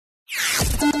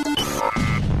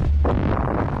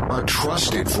a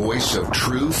trusted voice of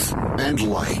truth and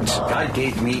light. God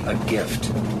gave me a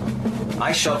gift.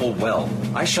 I shovel well.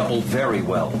 I shovel very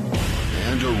well.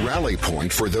 And a rally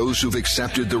point for those who've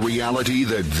accepted the reality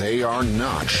that they are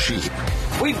not sheep.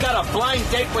 We've got a blind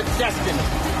date with destiny.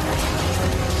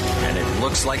 And it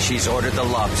looks like she's ordered the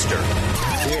lobster.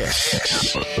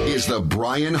 This is the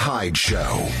Brian Hyde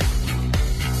Show.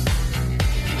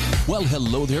 Well,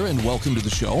 hello there and welcome to the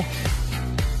show.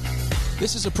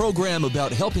 This is a program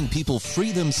about helping people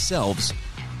free themselves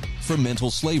from mental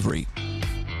slavery.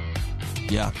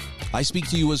 Yeah, I speak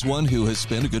to you as one who has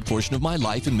spent a good portion of my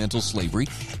life in mental slavery,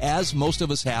 as most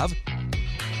of us have.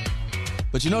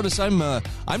 But you notice I'm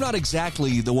not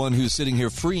exactly the one who's sitting here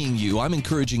freeing you. I'm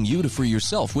encouraging you to free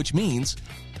yourself, which means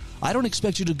I don't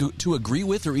expect you to agree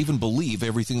with or even believe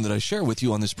everything that I share with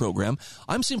you on this program.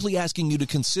 I'm simply asking you to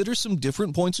consider some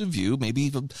different points of view,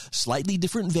 maybe a slightly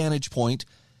different vantage point,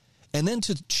 and then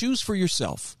to choose for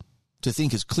yourself, to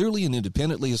think as clearly and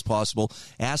independently as possible.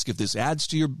 Ask if this adds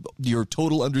to your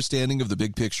total understanding of the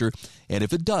big picture, and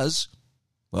if it does,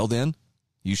 well then,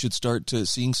 you should start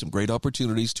seeing some great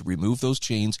opportunities to remove those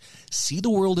chains, see the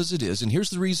world as it is, and here's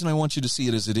the reason I want you to see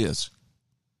it as it is.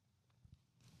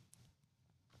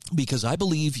 Because I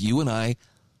believe you and I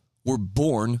were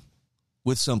born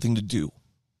with something to do.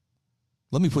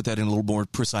 Let me put that in a little more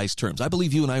precise terms. I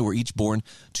believe you and I were each born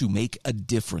to make a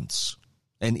difference,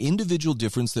 an individual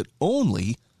difference that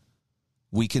only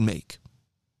we can make.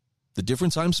 The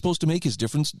difference I'm supposed to make is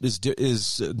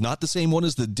not the same one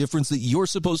as the difference that you're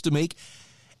supposed to make,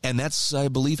 and that's, I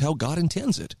believe, how God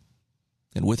intends it.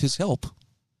 And with His help,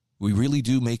 we really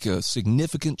do make a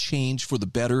significant change for the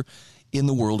better in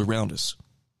the world around us.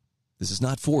 This is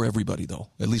not for everybody, though.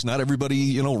 At least not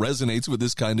everybody, resonates with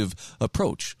this kind of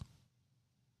approach.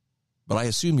 But I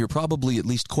assume you're probably at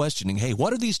least questioning, hey,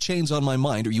 what are these chains on my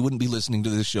mind, or you wouldn't be listening to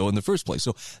this show in the first place.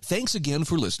 So thanks again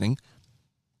for listening.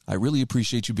 I really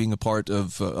appreciate you being a part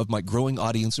of my growing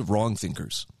audience of wrong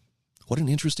thinkers. What an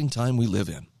interesting time we live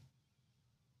in.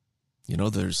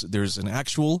 There's an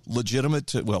actual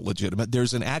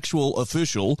there's an actual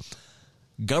official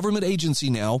government agency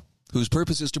now whose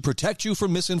purpose is to protect you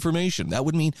from misinformation. That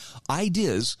would mean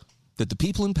ideas that the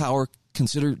people in power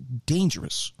consider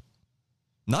dangerous.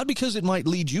 Not because it might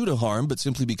lead you to harm, but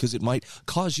simply because it might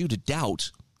cause you to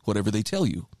doubt whatever they tell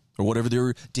you or whatever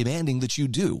they're demanding that you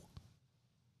do.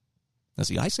 Now,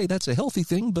 see, I say that's a healthy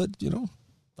thing, but,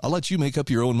 I'll let you make up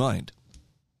your own mind.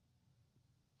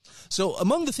 So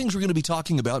among the things we're going to be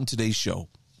talking about in today's show,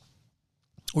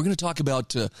 we're going to talk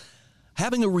about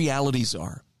having a reality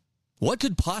czar. What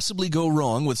could possibly go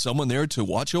wrong with someone there to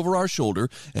watch over our shoulder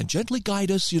and gently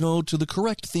guide us, to the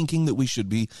correct thinking that we should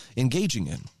be engaging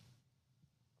in?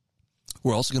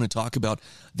 We're also going to talk about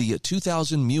the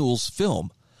 2000 Mules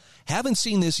film. Haven't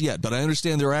seen this yet, but I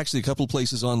understand there are actually a couple of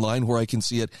places online where I can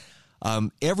see it.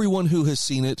 Everyone who has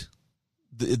seen it,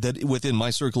 that within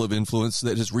my circle of influence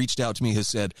that has reached out to me has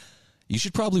said, you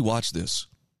should probably watch this.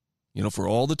 For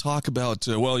all the talk about,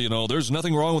 there's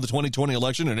nothing wrong with the 2020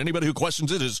 election, and anybody who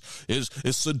questions it is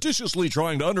seditiously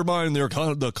trying to undermine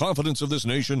the confidence of this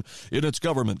nation in its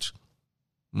government.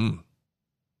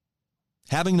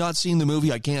 Having not seen the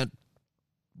movie, I can't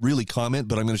really comment,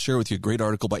 but I'm going to share with you a great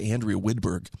article by Andrea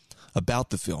Widberg about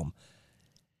the film.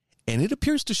 And it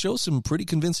appears to show some pretty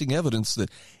convincing evidence that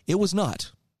it was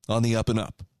not on the up and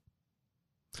up.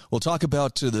 We'll talk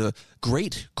about the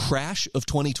great crash of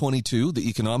 2022, the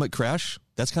economic crash.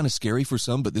 That's kind of scary for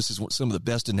some, but this is some of the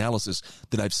best analysis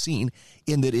that I've seen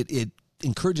in that it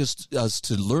encourages us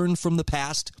to learn from the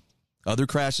past, other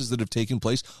crashes that have taken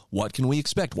place. What can we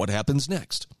expect? What happens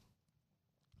next?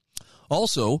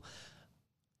 Also,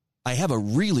 I have a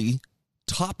really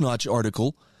top-notch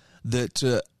article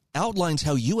that outlines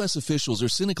how U.S. officials are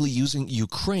cynically using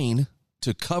Ukraine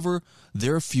to cover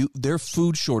their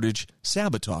food shortage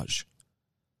sabotage.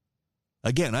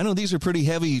 Again, I know these are pretty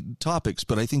heavy topics,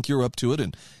 but I think you're up to it.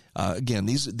 And again,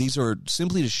 these are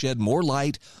simply to shed more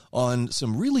light on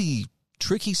some really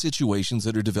tricky situations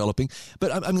that are developing.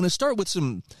 But I'm going to start with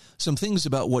some things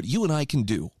about what you and I can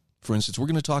do. For instance, we're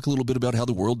going to talk a little bit about how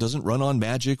the world doesn't run on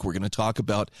magic. We're going to talk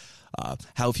about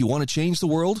how if you want to change the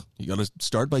world, you got to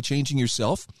start by changing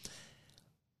yourself.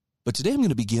 But today I'm going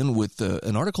to begin with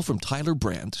an article from Tyler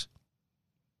Brandt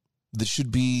that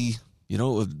should be,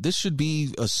 this should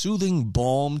be a soothing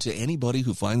balm to anybody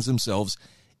who finds themselves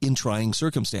in trying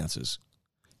circumstances.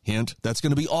 Hint, that's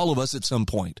going to be all of us at some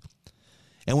point.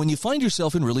 And when you find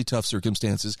yourself in really tough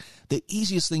circumstances, the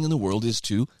easiest thing in the world is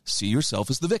to see yourself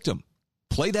as the victim.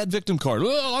 Play that victim card.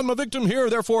 Oh, I'm a victim here,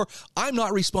 therefore I'm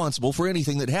not responsible for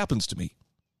anything that happens to me.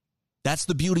 That's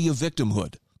the beauty of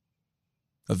victimhood.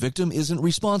 A victim isn't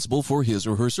responsible for his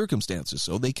or her circumstances,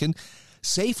 so they can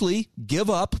safely give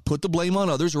up, put the blame on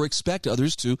others, or expect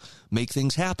others to make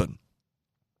things happen.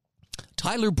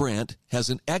 Tyler Brandt has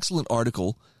an excellent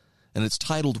article, and it's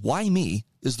titled, "Why Me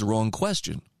is the Wrong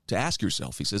Question to Ask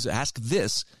Yourself." He says, ask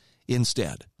this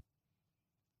instead.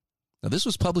 Now, this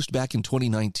was published back in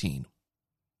 2019,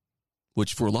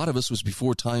 which for a lot of us was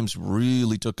before times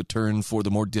really took a turn for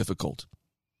the more difficult.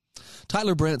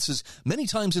 Tyler Brandt says, "Many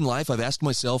times in life I've asked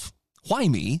myself, why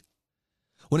me?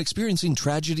 When experiencing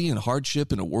tragedy and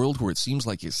hardship in a world where it seems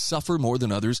like you suffer more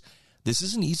than others, this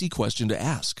is an easy question to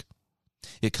ask.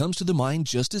 It comes to the mind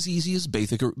just as easy as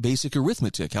basic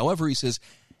arithmetic. However," he says,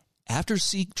 "after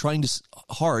trying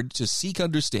hard to seek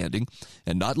understanding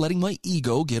and not letting my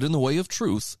ego get in the way of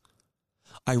truth,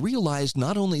 I realized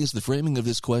not only is the framing of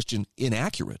this question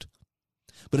inaccurate,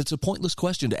 but it's a pointless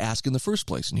question to ask in the first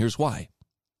place, and here's why."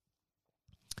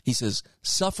 He says,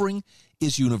 "Suffering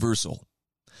is universal.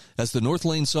 As the North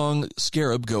Lane song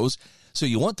Scarab goes, so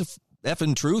you want the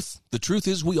effing truth? The truth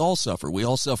is we all suffer. We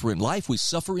all suffer in life. We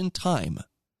suffer in time."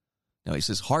 Now, he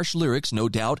says, harsh lyrics, no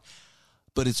doubt,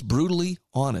 but it's brutally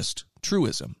honest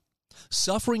truism.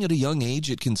 Suffering at a young age,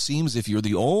 it can seem as if you're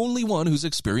the only one who's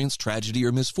experienced tragedy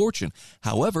or misfortune.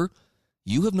 However,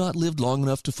 you have not lived long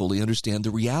enough to fully understand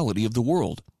the reality of the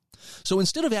world. So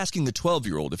instead of asking the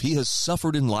 12-year-old if he has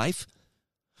suffered in life,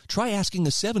 try asking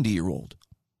a 70-year-old.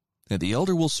 And the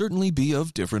elder will certainly be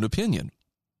of different opinion.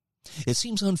 It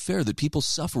seems unfair that people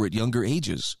suffer at younger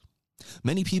ages.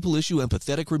 Many people issue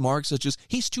empathetic remarks such as,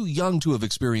 "He's too young to have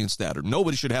experienced that," or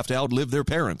 "Nobody should have to outlive their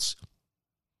parents."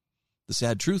 The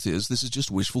sad truth is this is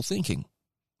just wishful thinking,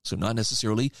 so not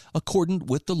necessarily accordant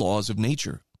with the laws of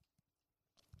nature.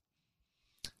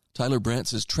 Tyler Brandt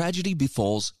says, "Tragedy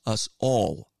befalls us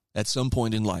all at some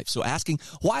point in life. So asking,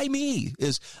 why me,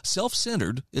 is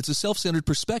self-centered. It's a self-centered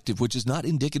perspective, which is not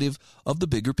indicative of the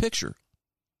bigger picture.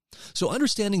 So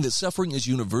understanding that suffering is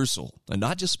universal and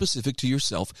not just specific to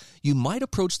yourself, you might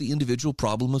approach the individual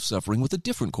problem of suffering with a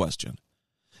different question.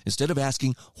 Instead of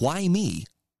asking, why me?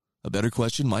 A better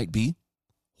question might be,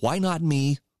 why not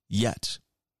me yet?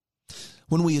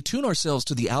 When we attune ourselves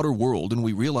to the outer world and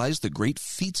we realize the great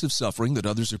feats of suffering that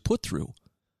others are put through,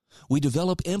 we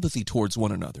develop empathy towards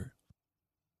one another.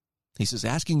 He says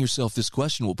asking yourself this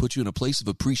question will put you in a place of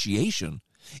appreciation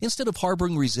instead of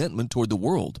harboring resentment toward the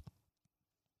world.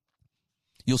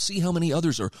 You'll see how many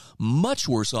others are much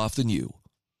worse off than you.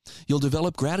 You'll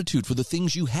develop gratitude for the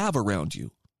things you have around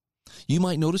you. You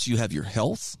might notice you have your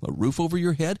health, a roof over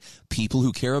your head, people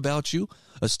who care about you,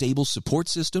 a stable support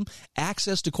system,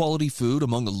 access to quality food,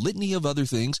 among a litany of other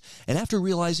things, and after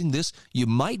realizing this, you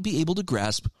might be able to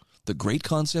grasp the great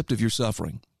concept of your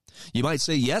suffering. You might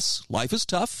say, yes, life is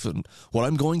tough, and what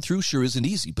I'm going through sure isn't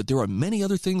easy, but there are many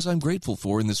other things I'm grateful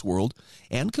for in this world,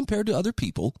 and compared to other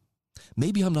people,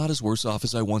 maybe I'm not as worse off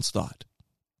as I once thought.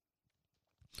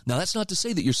 Now, that's not to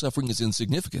say that your suffering is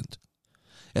insignificant.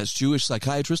 As Jewish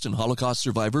psychiatrist and Holocaust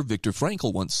survivor Viktor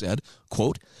Frankl once said,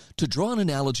 quote, to draw an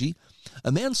analogy,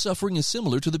 a man's suffering is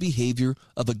similar to the behavior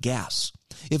of a gas.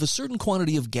 If a certain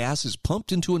quantity of gas is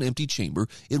pumped into an empty chamber,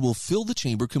 it will fill the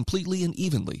chamber completely and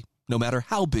evenly, no matter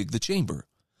how big the chamber.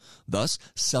 Thus,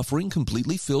 suffering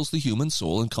completely fills the human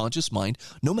soul and conscious mind,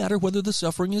 no matter whether the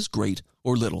suffering is great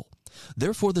or little.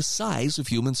 Therefore, the size of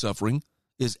human suffering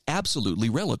is absolutely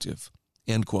relative.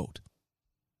 End quote.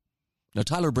 Now,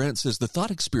 Tyler Brandt says the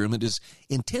thought experiment is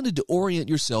intended to orient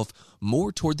yourself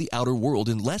more toward the outer world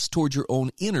and less toward your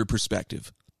own inner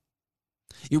perspective.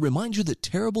 It reminds you that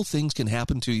terrible things can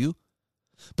happen to you,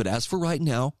 but as for right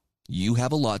now, you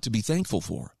have a lot to be thankful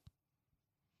for.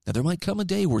 Now, there might come a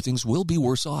day where things will be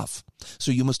worse off,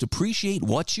 so you must appreciate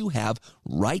what you have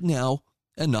right now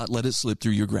and not let it slip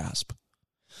through your grasp.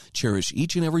 Cherish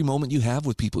each and every moment you have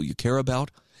with people you care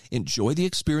about. Enjoy the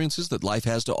experiences that life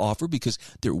has to offer, because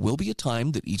there will be a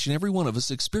time that each and every one of us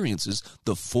experiences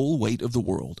the full weight of the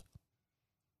world.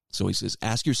 So he says,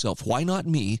 ask yourself, why not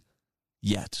me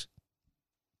yet?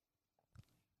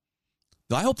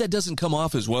 Now, I hope that doesn't come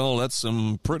off as, well, that's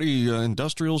some pretty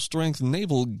industrial strength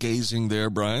navel gazing there,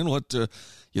 Brian. What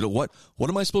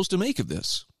am I supposed to make of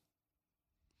this?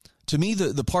 To me,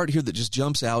 the part here that just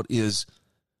jumps out is,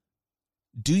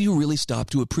 do you really stop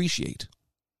to appreciate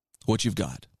what you've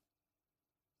got?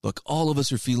 Look, all of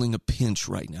us are feeling a pinch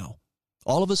right now.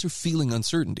 All of us are feeling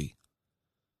uncertainty.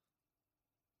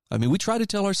 I mean, we try to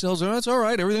tell ourselves, oh, it's all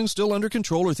right, everything's still under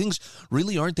control, or things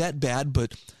really aren't that bad,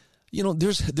 but, you know,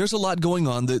 there's a lot going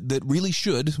on that really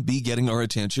should be getting our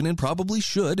attention, and probably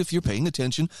should, if you're paying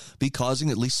attention, be causing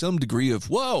at least some degree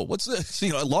of, whoa, what's this?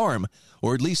 Alarm,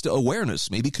 or at least awareness,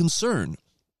 maybe concern.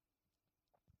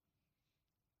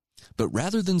 But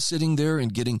rather than sitting there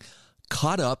and getting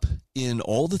caught up in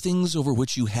all the things over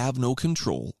which you have no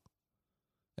control,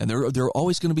 and there are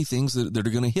always going to be things that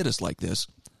are going to hit us like this,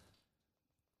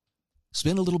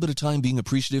 spend a little bit of time being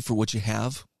appreciative for what you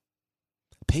have.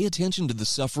 Pay attention to the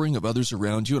suffering of others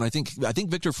around you. And I think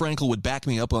Viktor Frankl would back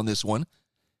me up on this one.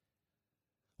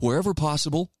 Wherever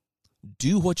possible,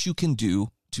 do what you can do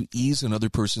to ease another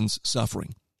person's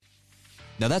suffering.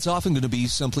 Now, that's often going to be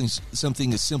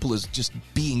something as simple as just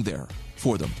being there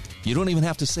for them. You don't even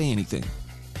have to say anything.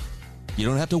 You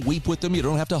don't have to weep with them. You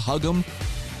don't have to hug them.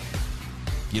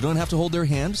 You don't have to hold their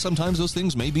hand. Sometimes those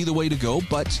things may be the way to go,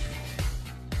 but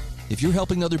if you're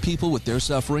helping other people with their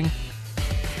suffering,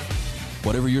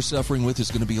 whatever you're suffering with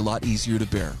is going to be a lot easier to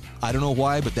bear. I don't know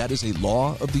why, but that is a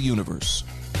law of the universe.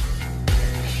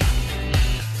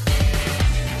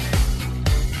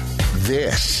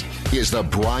 This is The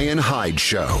Brian Hyde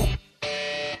Show.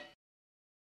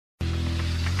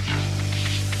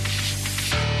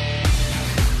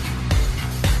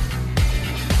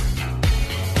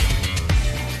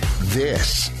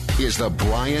 This is The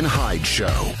Brian Hyde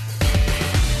Show.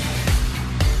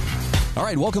 All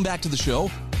right, welcome back to the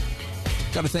show.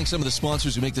 Got to thank some of the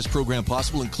sponsors who make this program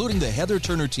possible, including the Heather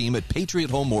Turner team at Patriot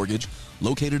Home Mortgage,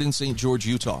 located in St. George,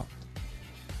 Utah.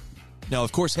 Now,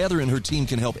 of course, Heather and her team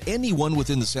can help anyone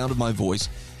within the sound of my voice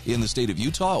in the state of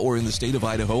Utah or in the state of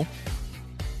Idaho.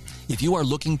 If you are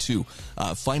looking to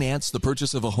finance the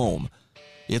purchase of a home,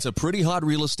 it's a pretty hot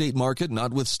real estate market,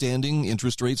 notwithstanding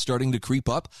interest rates starting to creep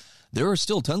up. There are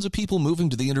still tons of people moving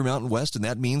to the Intermountain West, and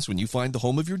that means when you find the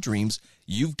home of your dreams,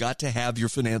 you've got to have your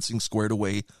financing squared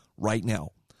away right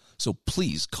now. So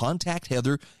please contact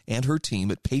Heather and her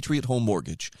team at Patriot Home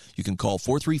Mortgage. You can call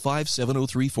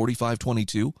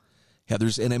 435-703-4522.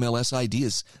 Heather's NMLS ID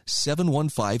is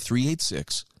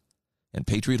 715386. And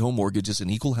Patriot Home Mortgage is an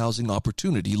equal housing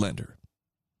opportunity lender.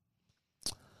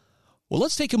 Well,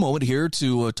 let's take a moment here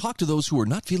to talk to those who are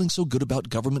not feeling so good about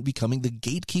government becoming the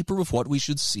gatekeeper of what we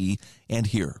should see and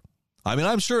hear. I mean,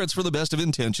 I'm sure it's for the best of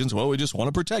intentions. Well, we just want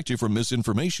to protect you from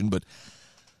misinformation. But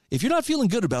if you're not feeling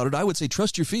good about it, I would say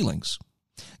trust your feelings.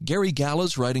 Gary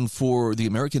Gallas, writing for the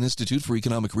American Institute for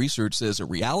Economic Research, says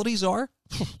realities are,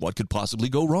 what could possibly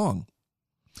go wrong?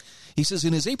 He says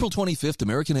in his April 25th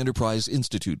American Enterprise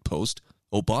Institute post,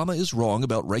 Obama is wrong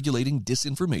about regulating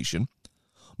disinformation.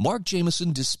 Mark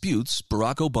Jameson disputes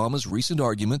Barack Obama's recent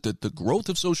argument that the growth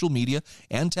of social media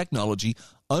and technology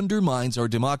undermines our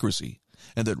democracy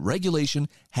and that regulation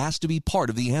has to be part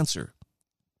of the answer.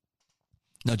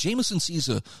 Now, Jameson sees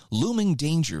a looming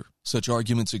danger such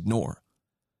arguments ignore.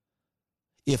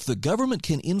 If the government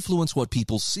can influence what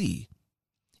people see,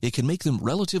 it can make them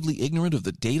relatively ignorant of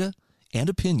the data and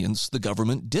opinions the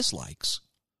government dislikes.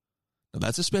 Now,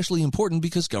 that's especially important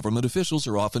because government officials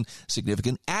are often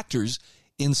significant actors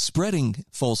in spreading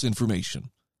false information.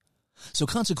 So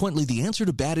consequently, the answer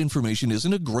to bad information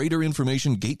isn't a greater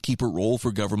information gatekeeper role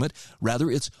for government.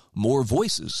 Rather, it's more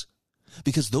voices,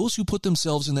 because those who put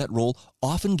themselves in that role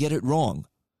often get it wrong,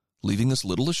 leaving us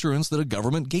little assurance that a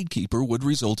government gatekeeper would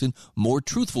result in more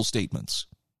truthful statements.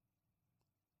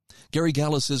 Gary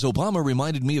Gallas says, Obama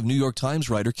reminded me of New York Times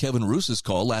writer Kevin Roos's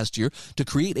call last year to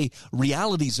create a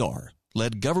reality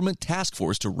czar-led government task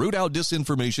force to root out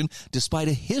disinformation despite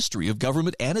a history of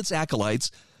government and its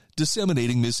acolytes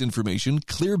disseminating misinformation,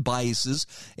 clear biases,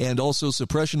 and also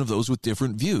suppression of those with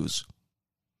different views.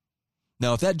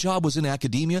 Now, if that job was in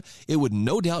academia, it would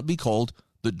no doubt be called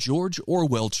the George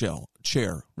Orwell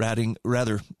chair,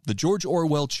 rather the George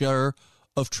Orwell chair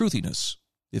of truthiness,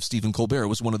 if Stephen Colbert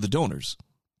was one of the donors.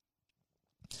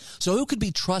 So who could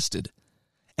be trusted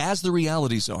as the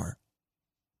realities are?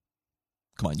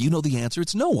 Come on, you know the answer.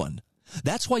 It's no one.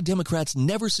 That's why Democrats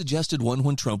never suggested one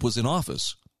when Trump was in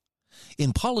office.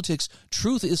 In politics,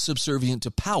 truth is subservient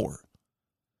to power.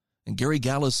 And Gary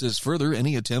Gallas says further,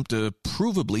 any attempt to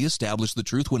provably establish the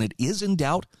truth when it is in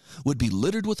doubt would be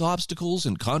littered with obstacles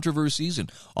and controversies and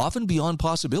often beyond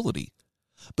possibility.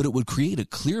 But it would create a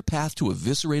clear path to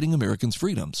eviscerating Americans'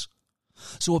 freedoms.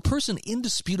 So a person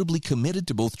indisputably committed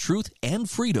to both truth and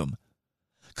freedom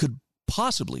could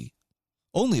possibly,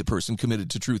 only a person committed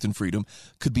to truth and freedom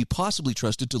could be possibly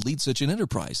trusted to lead such an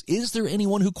enterprise. Is there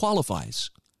anyone who qualifies?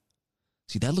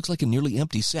 See, that looks like a nearly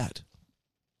empty set.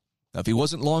 Now, if he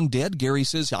wasn't long dead, Gary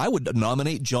says, I would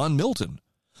nominate John Milton.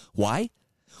 Why?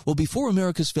 Well, before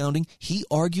America's founding, he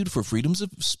argued for freedoms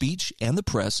of speech and the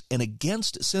press and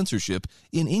against censorship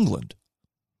in England.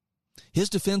 His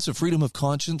defense of freedom of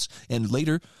conscience and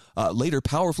later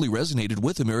powerfully resonated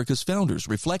with America's founders,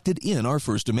 reflected in our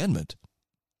First Amendment.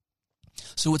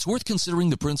 So it's worth considering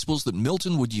the principles that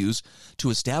Milton would use to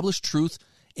establish truth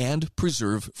and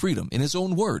preserve freedom. In his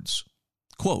own words,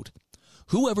 quote,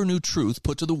 "Whoever knew truth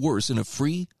put to the worse in a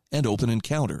free and open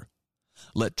encounter.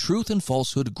 Let truth and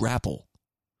falsehood grapple.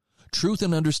 Truth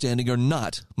and understanding are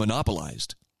not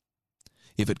monopolized.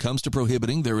 If it comes to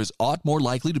prohibiting, there is aught more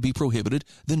likely to be prohibited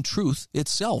than truth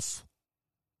itself."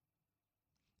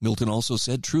 Milton also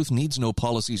said truth needs no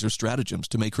policies or stratagems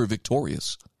to make her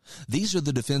victorious. These are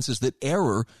the defenses that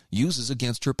error uses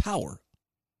against her power.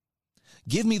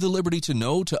 "Give me the liberty to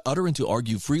know, to utter, and to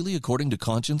argue freely according to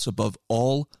conscience above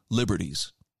all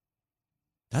liberties."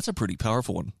 That's a pretty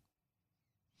powerful one.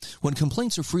 When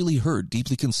complaints are freely heard,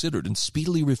 deeply considered, and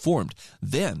speedily reformed,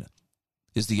 then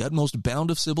is the utmost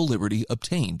bound of civil liberty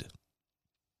obtained.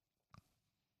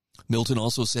 Milton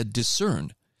also said,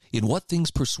 "Discern in what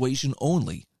things persuasion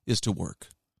only is to work.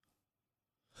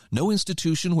 No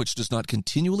institution which does not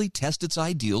continually test its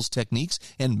ideals, techniques,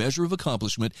 and measure of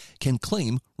accomplishment can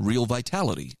claim real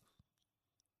vitality.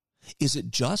 Is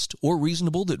it just or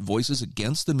reasonable that voices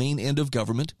against the main end of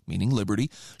government, meaning liberty,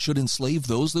 should enslave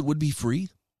those that would be free?"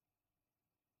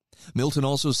 Milton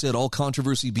also said, "All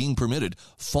controversy being permitted,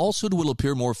 falsehood will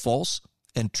appear more false,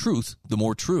 and truth the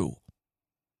more true.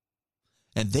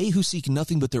 And they who seek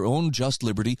nothing but their own just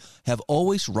liberty have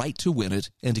always right to win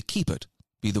it and to keep it,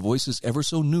 be the voices ever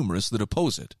so numerous that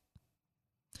oppose it."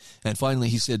 And finally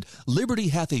he said, "Liberty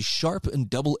hath a sharp and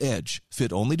double edge,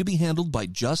 fit only to be handled by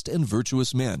just and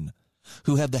virtuous men,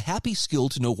 who have the happy skill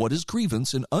to know what is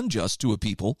grievance and unjust to a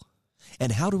people,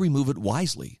 and how to remove it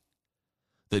wisely,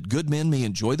 that good men may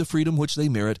enjoy the freedom which they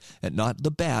merit, and not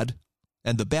the bad,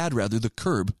 and the bad rather the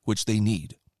curb which they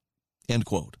need." End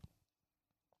quote.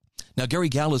 Now, Gary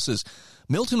Gallo says,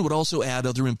 Milton would also add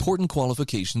other important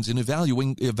qualifications in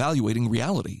evaluating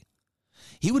reality.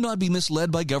 He would not be misled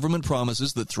by government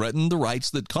promises that threaten the rights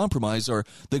that comprise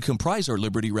our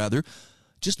liberty,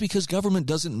 just because government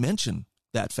doesn't mention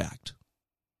that fact.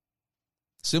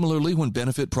 Similarly, when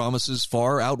benefit promises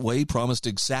far outweigh promised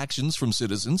exactions from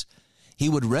citizens, he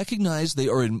would recognize they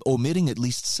are omitting at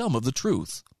least some of the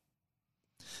truth.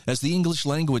 As the English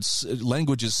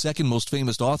language's second most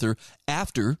famous author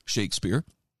after Shakespeare,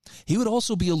 he would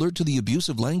also be alert to the abuse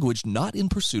of language not in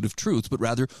pursuit of truth, but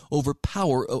rather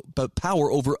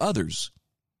power over others.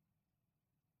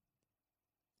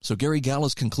 So Gary Gallo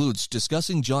concludes,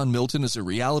 discussing John Milton as a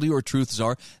reality or truth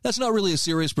czar, that's not really a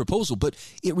serious proposal, but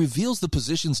it reveals the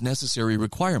position's necessary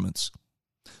requirements.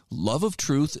 Love of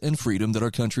truth and freedom that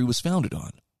our country was founded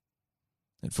on.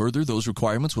 And further, those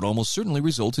requirements would almost certainly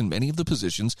result in many of the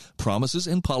positions, promises,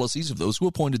 and policies of those who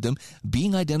appointed them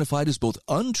being identified as both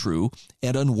untrue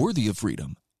and unworthy of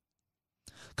freedom.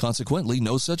 Consequently,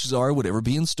 no such czar would ever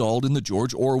be installed in the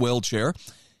George Orwell chair,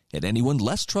 and anyone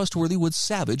less trustworthy would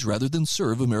savage rather than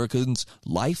serve Americans'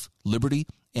 life, liberty,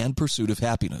 and pursuit of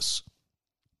happiness.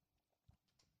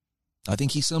 I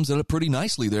think he sums it up pretty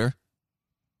nicely there.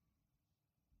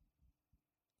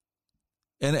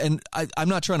 And I'm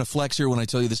not trying to flex here when I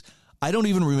tell you this. I don't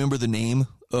even remember the name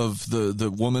of the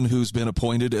woman who's been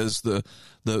appointed as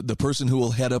the person who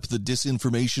will head up the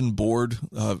disinformation board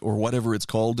or whatever it's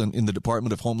called in the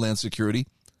Department of Homeland Security.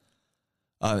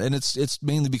 And it's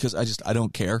mainly because I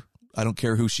don't care. I don't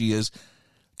care who she is.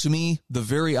 To me, the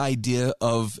very idea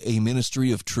of a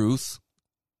ministry of truth,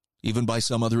 even by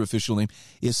some other official name,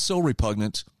 is so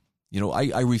repugnant.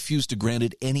 I refuse to grant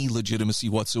it any legitimacy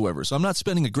whatsoever. So I'm not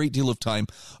spending a great deal of time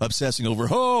obsessing over,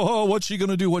 what's she going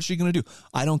to do? What's she going to do?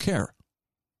 I don't care.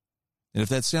 And if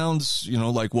that sounds,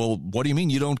 like, well, what do you mean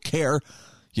you don't care?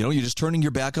 You're just turning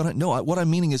your back on it? No, what I'm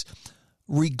meaning is,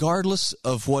 regardless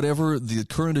of whatever the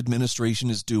current administration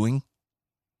is doing,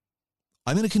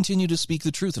 I'm going to continue to speak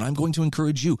the truth, and I'm going to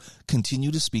encourage you,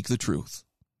 continue to speak the truth.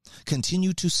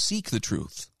 Continue to seek the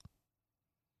truth.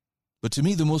 But to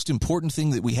me, the most important thing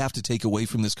that we have to take away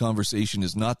from this conversation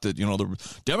is not that,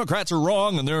 the Democrats are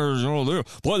wrong and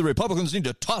the Republicans need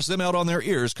to toss them out on their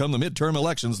ears come the midterm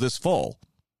elections this fall.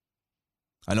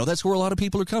 I know that's where a lot of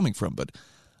people are coming from, but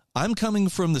I'm coming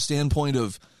from the standpoint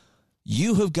of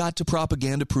you have got to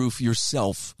propaganda-proof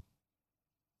yourself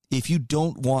if you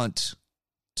don't want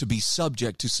to be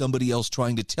subject to somebody else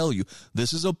trying to tell you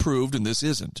this is approved and this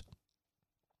isn't.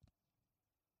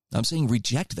 I'm saying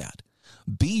reject that.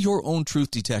 Be your own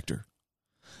truth detector.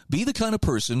 Be the kind of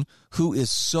person who is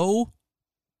so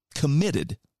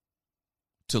committed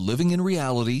to living in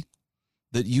reality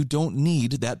that you don't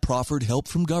need that proffered help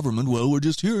from government. Well, we're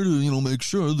just here to, make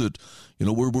sure that,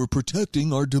 we're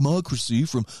protecting our democracy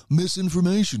from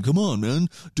misinformation. Come on, man.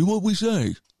 Do what we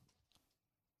say.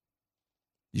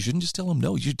 You shouldn't just tell them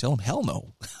no. You should tell them hell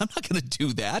no. I'm not going to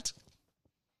do that.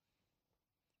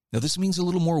 Now, this means a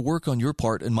little more work on your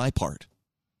part and my part.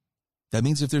 That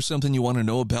means if there's something you want to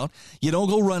know about, you don't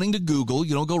go running to Google.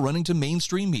 You don't go running to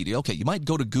mainstream media. Okay, you might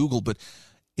go to Google, but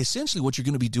essentially what you're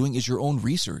going to be doing is your own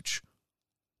research.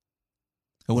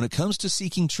 And when it comes to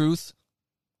seeking truth,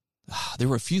 there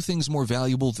are a few things more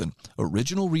valuable than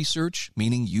original research,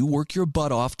 meaning you work your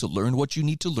butt off to learn what you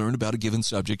need to learn about a given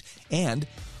subject, and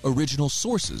original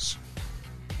sources.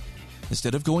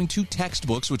 Instead of going to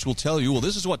textbooks, which will tell you, well,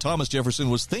 this is what Thomas Jefferson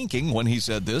was thinking when he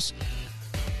said this,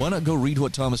 why not go read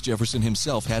what Thomas Jefferson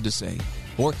himself had to say?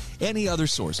 Or any other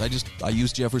source. I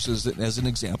use Jefferson as an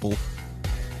example.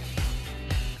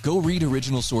 Go read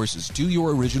original sources. Do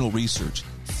your original research.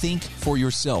 Think for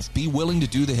yourself. Be willing to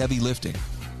do the heavy lifting.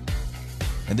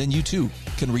 And then you too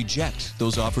can reject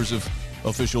those offers of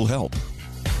official help.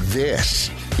 This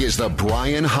is the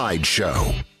Brian Hyde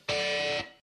Show.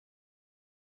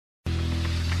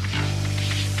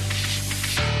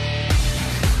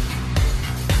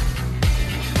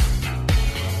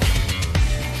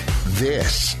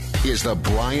 This is the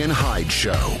Brian Hyde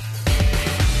Show.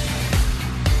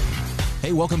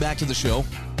 Hey, welcome back to the show.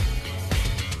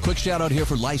 Quick shout out here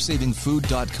for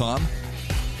lifesavingfood.com.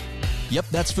 Yep,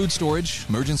 that's food storage,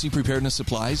 emergency preparedness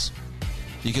supplies.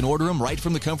 You can order them right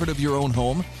from the comfort of your own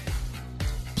home.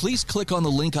 Please click on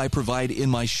the link I provide in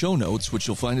my show notes, which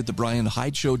you'll find at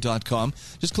thebrianhydeshow.com.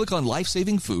 Just click on Life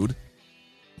Saving Food.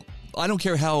 I don't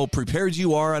care how prepared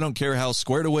you are. I don't care how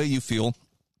squared away you feel.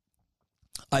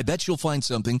 I bet you'll find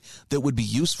something that would be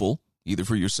useful, either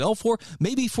for yourself or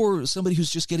maybe for somebody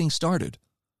who's just getting started.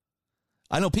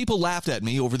 I know people laughed at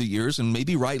me over the years, and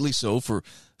maybe rightly so, for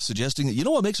suggesting that, you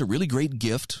know what makes a really great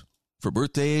gift for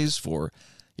birthdays, for,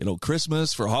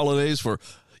 Christmas, for holidays, for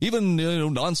even,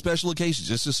 non-special occasions,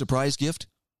 just a surprise gift?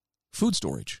 Food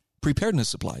storage, preparedness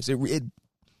supplies.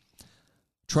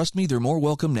 Trust me, they're more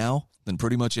welcome now than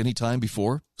pretty much any time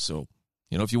before. So,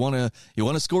 if you want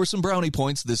to score some brownie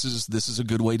points, this is a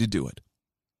good way to do it.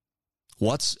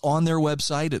 What's on their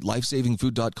website at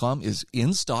lifesavingfood.com is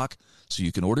in stock, so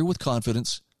you can order with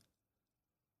confidence.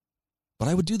 But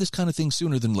I would do this kind of thing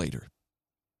sooner than later.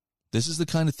 This is the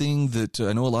kind of thing that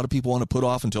I know a lot of people want to put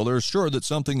off until they're sure that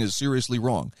something is seriously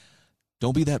wrong.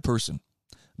 Don't be that person.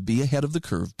 Be ahead of the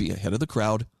curve. Be ahead of the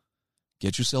crowd.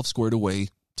 Get yourself squared away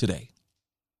today.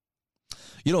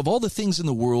 Of all the things in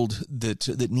the world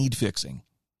that need fixing,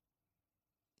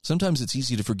 sometimes it's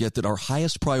easy to forget that our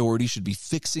highest priority should be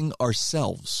fixing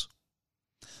ourselves.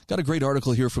 Got a great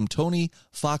article here from Tony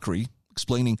Fakhri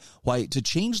explaining why to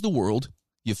change the world,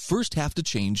 you first have to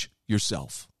change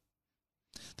yourself.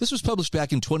 This was published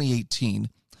back in 2018,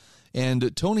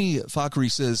 and Tony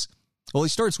Fakhri says, he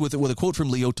starts with a quote from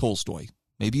Leo Tolstoy.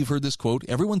 Maybe you've heard this quote: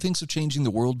 "Everyone thinks of changing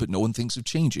the world, but no one thinks of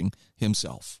changing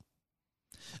himself."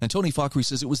 And Tony Fakhri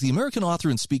says it was the American author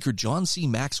and speaker John C.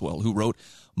 Maxwell who wrote,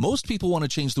 "Most people want to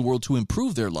change the world to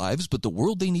improve their lives, but the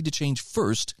world they need to change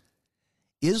first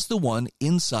is the one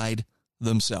inside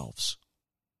themselves."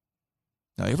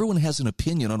 Now, everyone has an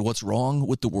opinion on what's wrong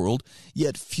with the world,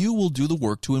 yet few will do the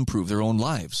work to improve their own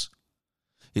lives.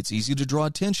 It's easy to draw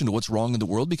attention to what's wrong in the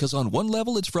world because on one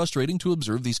level it's frustrating to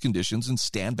observe these conditions and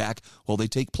stand back while they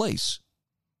take place.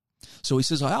 So he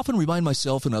says, "I often remind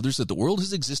myself and others that the world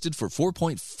has existed for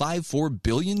 4.54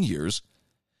 billion years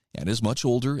and is much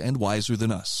older and wiser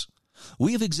than us.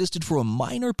 We have existed for a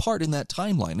minor part in that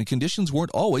timeline, and conditions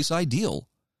weren't always ideal.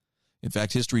 In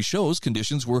fact, history shows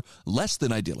conditions were less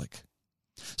than idyllic.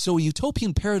 So a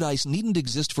utopian paradise needn't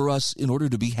exist for us in order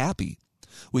to be happy.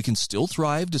 We can still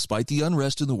thrive despite the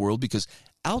unrest in the world because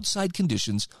outside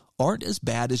conditions aren't as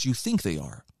bad as you think they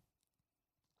are."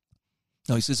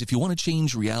 Now he says, if you want to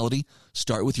change reality,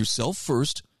 start with yourself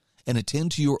first and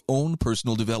attend to your own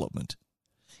personal development.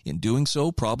 In doing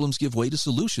so, problems give way to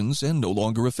solutions and no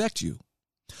longer affect you.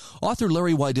 Author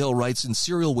Larry Weidel writes in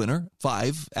Serial Winner,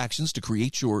 5 Actions to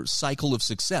Create Your Cycle of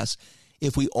Success,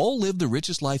 if we all live the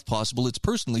richest life possible, it's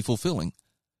personally fulfilling,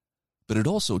 but it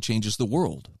also changes the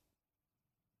world.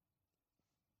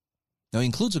 Now he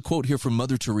includes a quote here from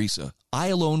Mother Teresa. "I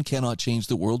alone cannot change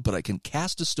the world, but I can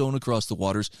cast a stone across the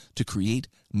waters to create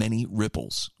many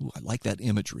ripples." Ooh, I like that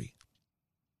imagery.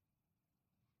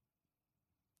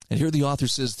 And here the author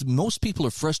says that most people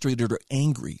are frustrated or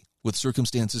angry with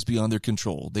circumstances beyond their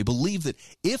control. They believe that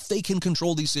if they can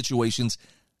control these situations,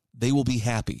 they will be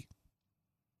happy.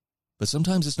 But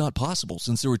sometimes it's not possible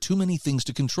since there are too many things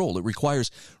to control. It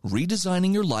requires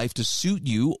redesigning your life to suit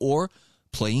you or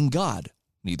playing God,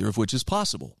 neither of which is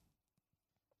possible.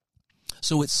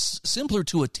 So it's simpler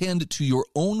to attend to your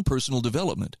own personal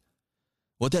development.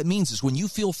 What that means is when you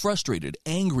feel frustrated,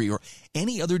 angry, or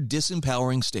any other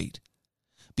disempowering state,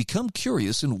 become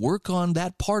curious and work on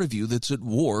that part of you that's at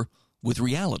war with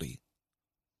reality.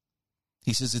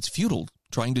 He says it's futile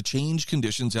trying to change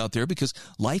conditions out there because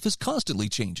life is constantly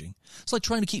changing. It's like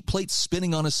trying to keep plates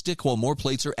spinning on a stick while more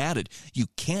plates are added. You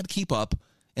can't keep up,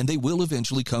 and they will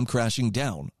eventually come crashing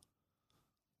down.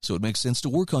 So it makes sense to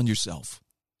work on yourself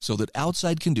so that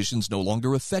outside conditions no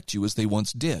longer affect you as they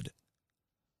once did.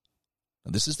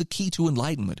 Now, this is the key to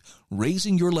enlightenment,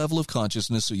 raising your level of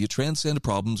consciousness so you transcend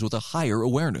problems with a higher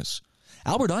awareness.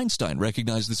 Albert Einstein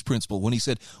recognized this principle when he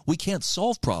said, we can't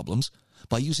solve problems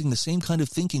by using the same kind of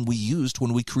thinking we used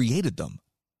when we created them.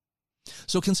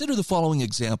 So consider the following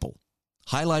example,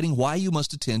 highlighting why you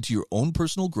must attend to your own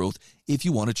personal growth if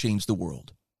you want to change the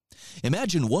world.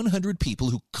 Imagine 100 people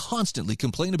who constantly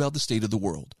complain about the state of the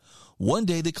world. One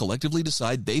day they collectively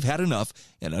decide they've had enough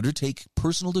and undertake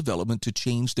personal development to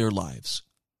change their lives.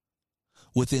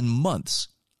 Within months,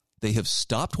 they have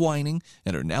stopped whining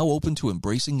and are now open to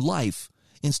embracing life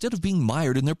instead of being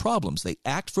mired in their problems. They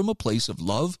act from a place of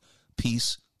love,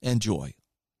 peace, and joy.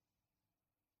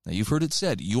 Now, you've heard it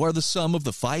said, you are the sum of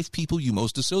the 5 people you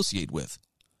most associate with.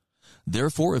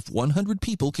 Therefore, if 100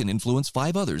 people can influence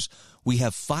 5 others, we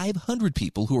have 500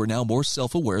 people who are now more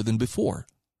self-aware than before.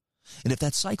 And if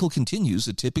that cycle continues,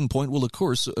 a tipping point will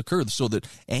occur so that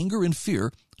anger and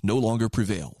fear no longer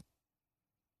prevail.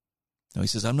 Now, he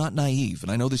says, I'm not naive,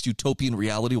 and I know this utopian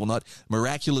reality will not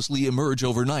miraculously emerge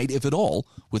overnight, if at all,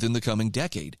 within the coming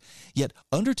decade. Yet,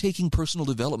 undertaking personal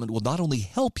development will not only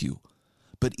help you,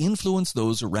 but influence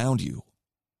those around you.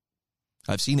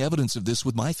 I've seen evidence of this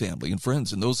with my family and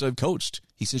friends and those I've coached.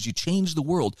 He says you change the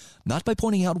world, not by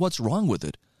pointing out what's wrong with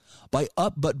it, but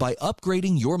by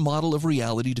upgrading your model of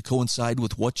reality to coincide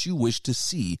with what you wish to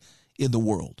see in the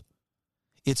world.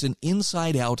 It's an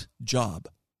inside-out job.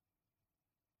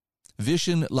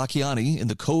 Vishen Lakhiani, in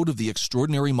The Code of the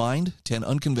Extraordinary Mind, 10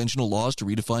 Unconventional Laws to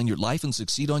Redefine Your Life and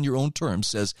Succeed on Your Own Terms,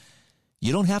 says,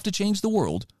 you don't have to change the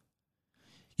world.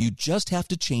 You just have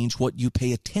to change what you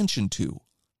pay attention to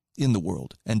in the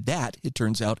world. And that, it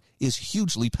turns out, is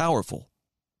hugely powerful.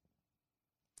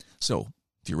 So,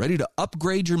 if you're ready to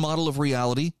upgrade your model of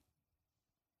reality,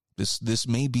 this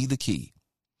may be the key.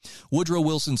 Woodrow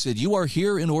Wilson said, you are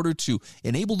here in order to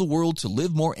enable the world to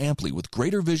live more amply, with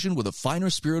greater vision, with a finer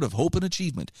spirit of hope and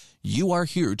achievement. You are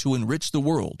here to enrich the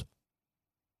world.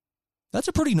 That's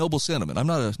a pretty noble sentiment. I'm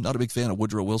not a big fan of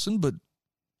Woodrow Wilson, but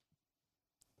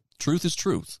truth is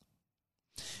truth.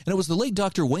 And it was the late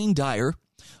Dr. Wayne Dyer,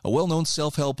 a well-known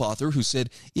self-help author, who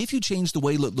said, if you change the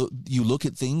way you look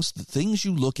at things, the things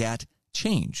you look at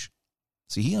change.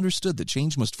 See, he understood that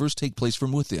change must first take place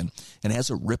from within and has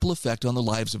a ripple effect on the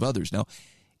lives of others. Now,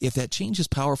 if that change is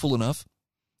powerful enough,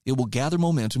 it will gather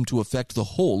momentum to affect the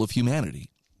whole of humanity.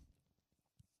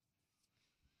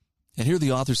 And here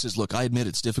the author says, look, I admit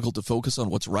it's difficult to focus on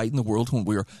what's right in the world when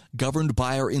we're governed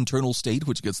by our internal state,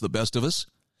 which gets the best of us.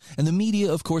 And the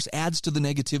media, of course, adds to the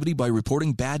negativity by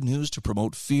reporting bad news to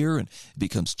promote fear, and it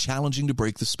becomes challenging to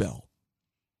break the spell.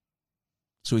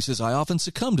 So he says, I often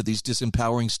succumb to these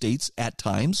disempowering states at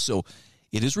times, so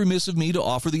it is remiss of me to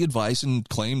offer the advice and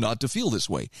claim not to feel this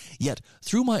way. Yet,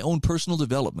 through my own personal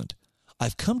development,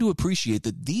 I've come to appreciate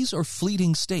that these are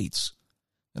fleeting states,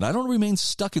 and I don't remain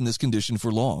stuck in this condition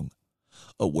for long.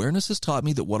 Awareness has taught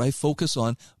me that what I focus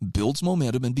on builds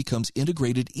momentum and becomes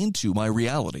integrated into my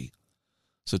reality.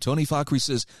 So Tony Fakri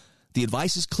says, the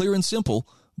advice is clear and simple.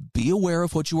 Be aware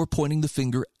of what you are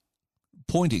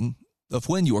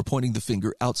when you are pointing the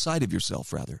finger outside of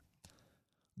yourself, rather.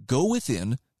 Go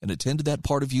within and attend to that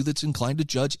part of you that's inclined to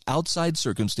judge outside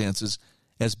circumstances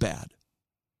as bad.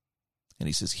 And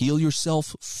he says, heal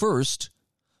yourself first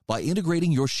by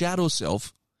integrating your shadow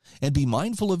self, and be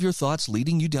mindful of your thoughts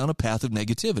leading you down a path of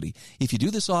negativity. If you do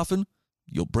this often,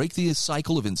 you'll break the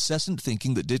cycle of incessant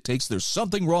thinking that dictates there's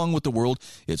something wrong with the world.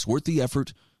 It's worth the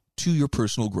effort to your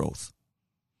personal growth.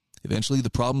 Eventually, the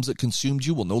problems that consumed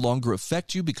you will no longer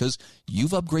affect you because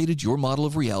you've upgraded your model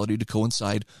of reality to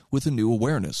coincide with a new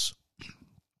awareness.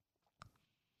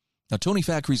 Now, Tony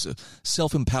Fakri's a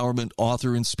self-empowerment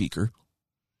author and speaker,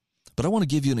 but I want to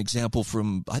give you an example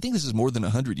from, I think this is more than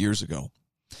 100 years ago.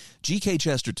 G.K.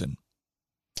 Chesterton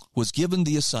was given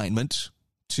the assignment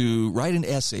to write an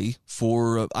essay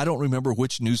for, I don't remember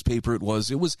which newspaper it was.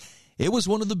 It was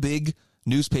one of the big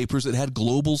newspapers that had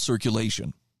global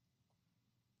circulation.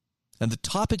 And the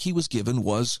topic he was given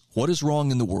was, what is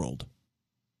wrong in the world?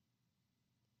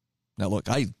 Now, look,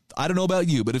 I don't know about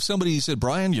you, but if somebody said,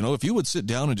 Brian, if you would sit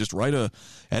down and just write an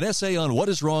essay on what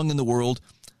is wrong in the world,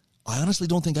 I honestly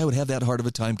don't think I would have that hard of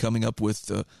a time coming up with,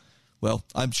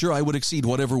 I'm sure I would exceed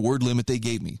whatever word limit they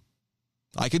gave me.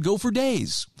 I could go for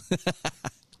days.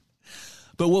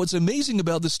 But what's amazing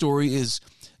about the story is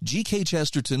G.K.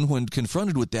 Chesterton, when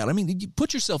confronted with that, you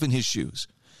put yourself in his shoes.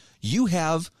 You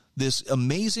have this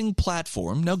amazing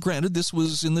platform. Now, granted, this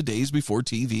was in the days before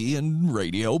TV and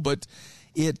radio, but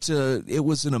it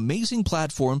was an amazing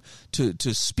platform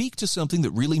to speak to something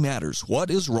that really matters. What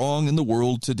is wrong in the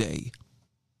world today?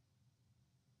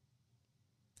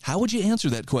 How would you answer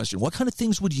that question? What kind of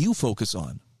things would you focus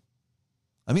on?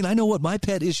 I mean, I know what my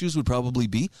pet issues would probably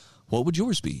be. What would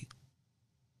yours be?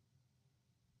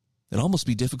 It'd almost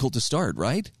be difficult to start,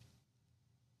 right?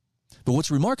 But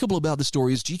what's remarkable about the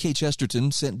story is G.K.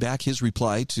 Chesterton sent back his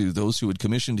reply to those who had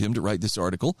commissioned him to write this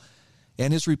article,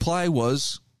 and his reply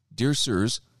was, "Dear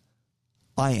sirs,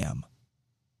 I am.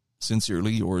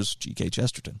 Sincerely yours, G.K.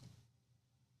 Chesterton."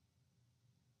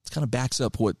 It kind of backs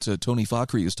up what Tony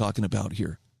Fakri is talking about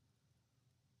here.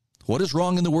 What is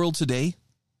wrong in the world today?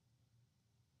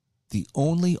 The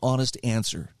only honest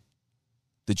answer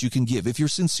that you can give, if you're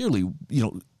sincerely,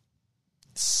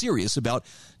 serious about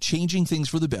changing things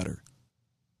for the better,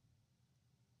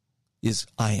 is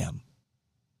I am.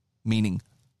 Meaning,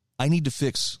 I need to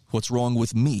fix what's wrong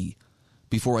with me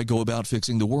before I go about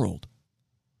fixing the world.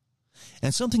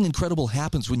 And something incredible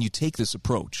happens when you take this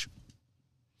approach.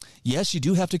 Yes, you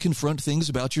do have to confront things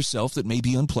about yourself that may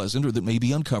be unpleasant or that may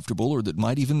be uncomfortable or that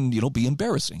might even, be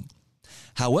embarrassing.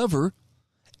 However,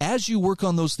 as you work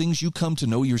on those things, you come to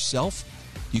know yourself.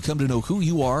 You come to know who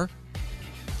you are.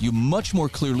 You much more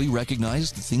clearly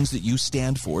recognize the things that you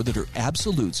stand for that are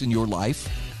absolutes in your life.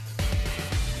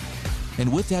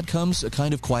 And with that comes a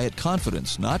kind of quiet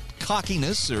confidence, not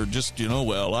cockiness or just,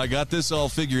 I got this all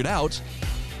figured out,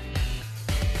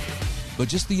 but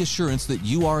just the assurance that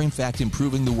you are, in fact,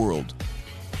 improving the world.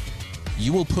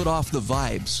 You will put off the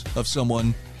vibes of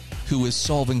someone who is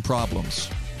solving problems.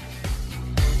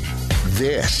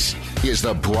 This is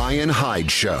the Brian Hyde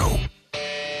Show.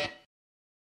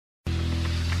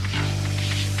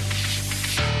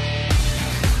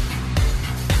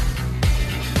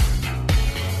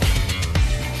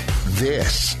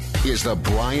 This is the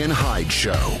Brian Hyde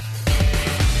Show.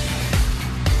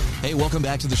 Hey, welcome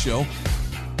back to the show.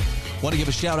 Want to give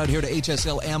a shout out here to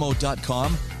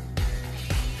hslammo.com.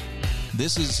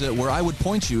 This is where I would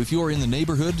point you if you are in the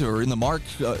neighborhood or in the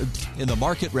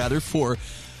market for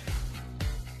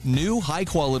new, high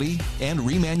quality and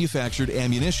remanufactured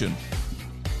ammunition.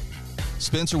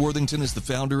 Spencer Worthington is the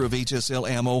founder of HSL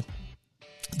Ammo.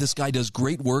 This guy does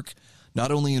great work, not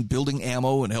only in building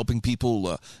ammo and helping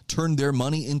people turn their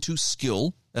money into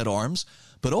skill at arms,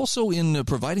 but also in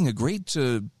providing a great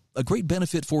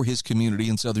benefit for his community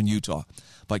in southern Utah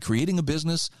by creating a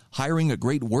business, hiring a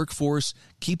great workforce,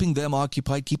 keeping them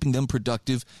occupied, keeping them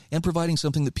productive, and providing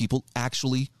something that people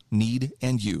actually need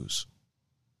and use.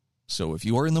 So if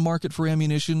you are in the market for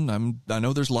ammunition, I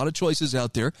know there's a lot of choices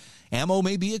out there. Ammo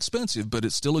may be expensive, but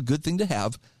it's still a good thing to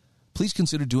have. Please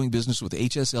consider doing business with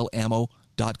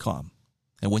hslammo.com.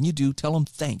 And when you do, tell them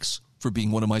thanks for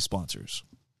being one of my sponsors.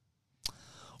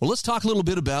 Well, let's talk a little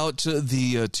bit about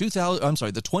the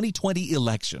 2020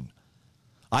 election.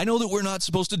 I know that we're not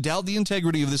supposed to doubt the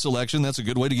integrity of this election. That's a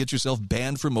good way to get yourself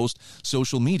banned from most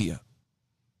social media.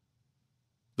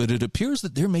 But it appears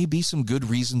that there may be some good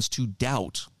reasons to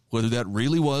doubt whether that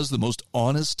really was the most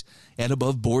honest and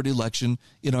above-board election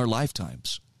in our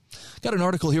lifetimes. Got an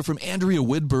article here from Andrea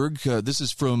Widberg. This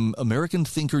is from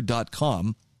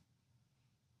AmericanThinker.com.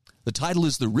 The title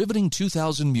is "The Riveting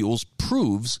 2000 Mules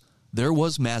Proves There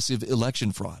Was Massive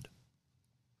Election Fraud."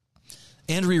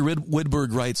 Andrea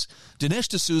Widberg writes, Dinesh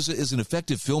D'Souza is an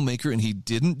effective filmmaker and he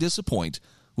didn't disappoint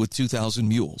with 2000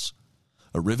 Mules,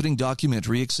 a riveting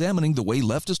documentary examining the way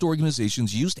leftist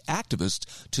organizations used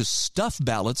activists to stuff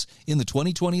ballots in the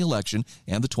 2020 election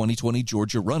and the 2020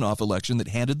 Georgia runoff election that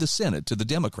handed the Senate to the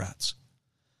Democrats.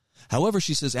 However,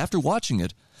 she says, after watching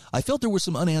it, I felt there were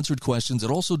some unanswered questions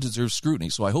that also deserve scrutiny,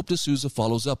 so I hope D'Souza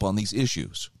follows up on these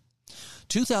issues.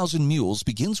 2000 Mules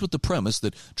begins with the premise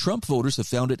that Trump voters have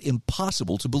found it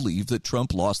impossible to believe that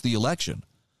Trump lost the election.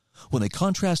 When they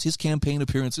contrast his campaign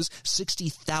appearances,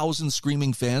 60,000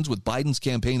 screaming fans, with Biden's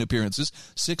campaign appearances,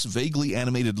 6 vaguely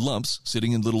animated lumps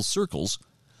sitting in little circles,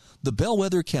 the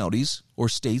bellwether counties, or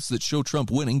states that show Trump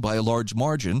winning by a large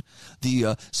margin,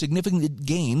 the significant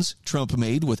gains Trump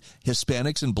made with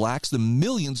Hispanics and blacks, the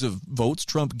millions of votes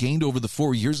Trump gained over the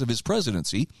 4 years of his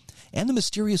presidency, and the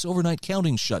mysterious overnight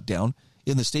counting shutdown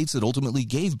in the states that ultimately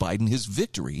gave Biden his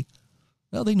victory,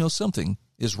 well, they know something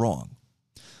is wrong.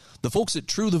 The folks at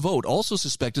True the Vote also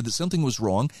suspected that something was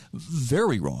wrong,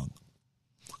 very wrong.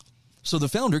 So the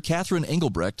founder, Catherine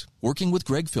Engelbrecht, working with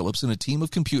Greg Phillips and a team of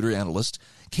computer analysts,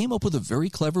 came up with a very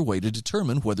clever way to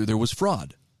determine whether there was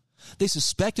fraud. They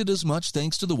suspected as much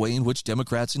thanks to the way in which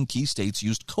Democrats in key states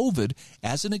used COVID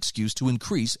as an excuse to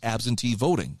increase absentee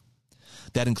voting.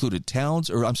 That included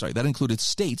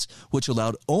states which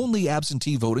allowed only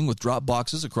absentee voting with drop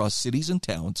boxes across cities and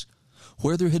towns,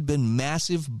 where there had been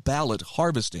massive ballot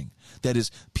harvesting. That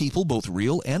is, people, both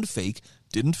real and fake,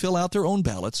 didn't fill out their own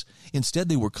ballots. Instead,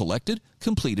 they were collected,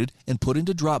 completed, and put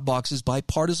into drop boxes by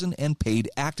partisan and paid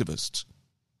activists.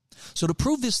 So to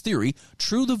prove this theory,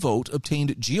 True the Vote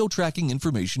obtained geo-tracking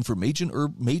information for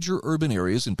major urban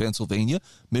areas in Pennsylvania,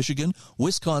 Michigan,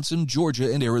 Wisconsin,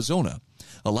 Georgia, and Arizona,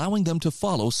 allowing them to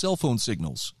follow cell phone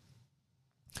signals.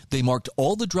 They marked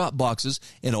all the drop boxes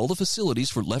and all the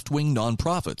facilities for left-wing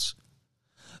nonprofits.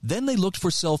 Then they looked for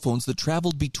cell phones that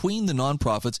traveled between the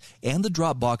nonprofits and the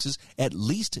drop boxes at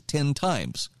least 10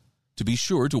 times, to be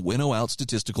sure to winnow out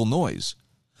statistical noise.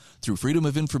 Through Freedom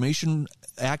of Information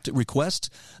Act requests,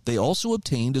 they also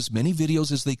obtained as many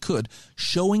videos as they could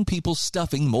showing people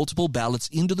stuffing multiple ballots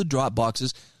into the drop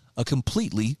boxes, a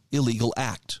completely illegal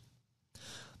act.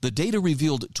 The data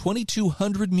revealed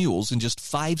 2,200 mules in just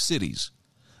 5 cities,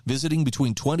 visiting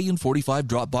between 20 and 45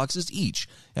 drop boxes each,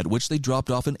 at which they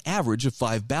dropped off an average of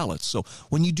 5 ballots. So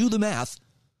when you do the math,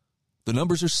 the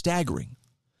numbers are staggering.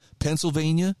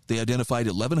 Pennsylvania, they identified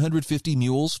 1,150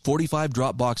 mules, 45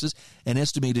 drop boxes, and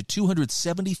estimated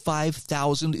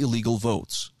 275,000 illegal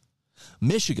votes.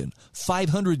 Michigan,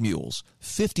 500 mules,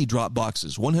 50 drop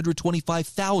boxes,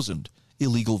 125,000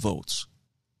 illegal votes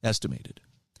estimated.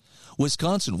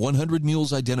 Wisconsin, 100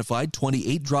 mules identified,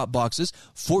 28 drop boxes,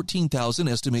 14,000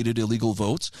 estimated illegal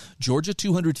votes. Georgia,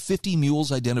 250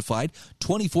 mules identified,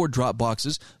 24 drop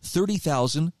boxes,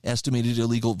 30,000 estimated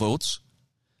illegal votes.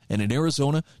 And in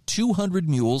Arizona, 200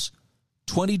 mules,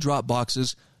 20 drop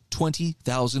boxes,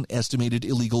 20,000 estimated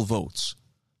illegal votes.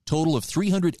 Total of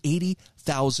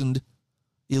 380,000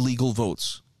 illegal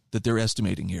votes that they're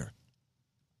estimating here.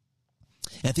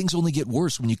 And things only get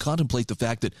worse when you contemplate the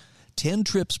fact that 10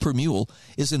 trips per mule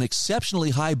is an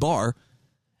exceptionally high bar,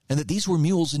 and that these were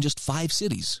mules in just 5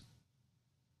 cities.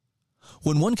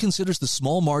 When one considers the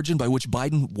small margin by which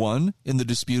Biden won in the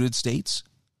disputed states,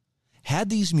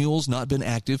 had these mules not been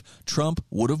active, Trump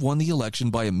would have won the election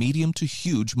by a medium to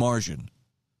huge margin.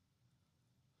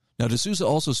 Now, D'Souza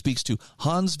also speaks to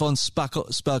Hans von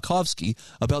Spakovsky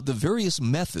about the various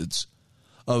methods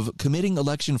of committing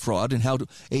election fraud and how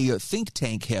a think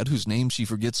tank head, whose name she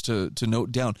forgets to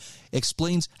note down,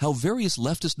 explains how various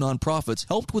leftist nonprofits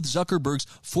helped with Zuckerberg's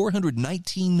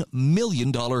 $419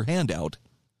 million handout,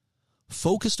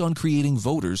 focused on creating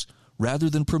voters rather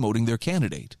than promoting their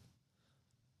candidate.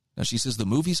 Now, she says the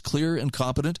movie's clear and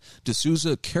competent.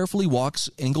 D'Souza carefully walks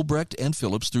Engelbrecht and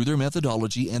Phillips through their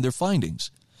methodology and their findings.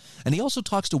 And he also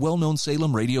talks to well-known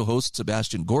Salem radio hosts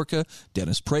Sebastian Gorka,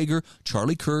 Dennis Prager,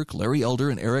 Charlie Kirk, Larry Elder,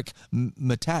 and Eric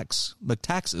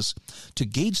Metaxas to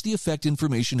gauge the effect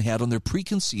information had on their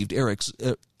preconceived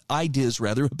ideas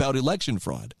about election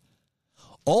fraud.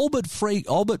 All but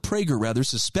Prager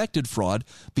suspected fraud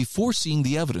before seeing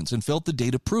the evidence and felt the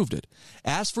data proved it.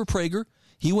 As for Prager,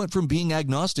 he went from being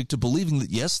agnostic to believing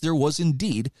that, yes, there was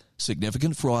indeed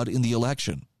significant fraud in the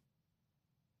election.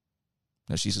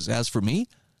 Now, she says, as for me,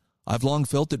 I've long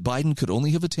felt that Biden could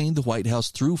only have attained the White House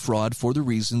through fraud for the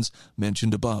reasons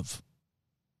mentioned above.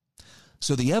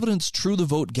 So the evidence True the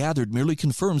Vote gathered merely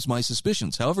confirms my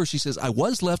suspicions. However, she says, I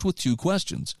was left with 2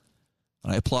 questions.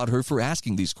 And I applaud her for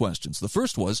asking these questions. The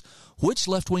first was, which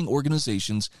left-wing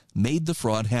organizations made the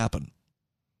fraud happen?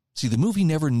 See, the movie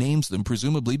never names them,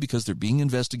 presumably because they're being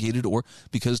investigated or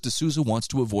because D'Souza wants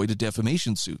to avoid a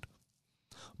defamation suit.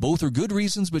 Both are good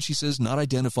reasons, but she says not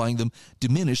identifying them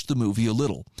diminished the movie a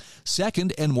little.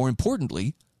 Second, and more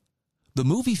importantly, the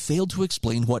movie failed to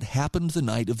explain what happened the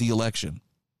night of the election.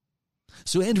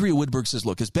 So Andrea Woodberg says,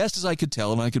 look, as best as I could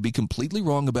tell, and I could be completely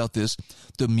wrong about this,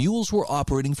 the mules were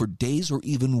operating for days or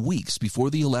even weeks before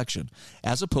the election,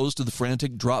 as opposed to the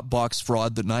frantic Dropbox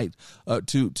fraud the night,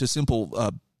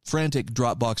 frantic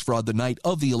Dropbox fraud the night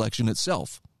of the election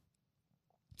itself.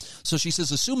 So she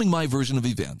says, assuming my version of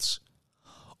events,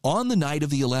 on the night of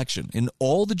the election, in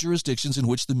all the jurisdictions in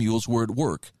which the mules were at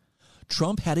work,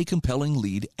 Trump had a compelling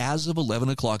lead as of 11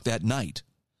 o'clock that night.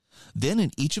 Then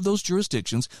in each of those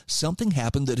jurisdictions, something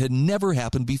happened that had never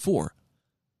happened before.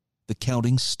 The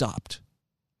counting stopped.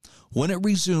 When it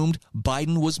resumed,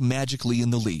 Biden was magically in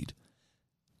the lead.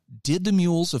 Did the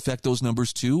mules affect those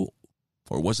numbers too?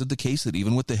 Or was it the case that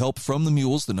even with the help from the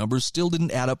mules, the numbers still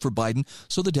didn't add up for Biden,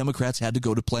 so the Democrats had to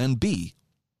go to Plan B?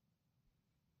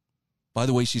 By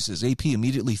the way, she says, AP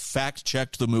immediately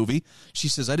fact-checked the movie. She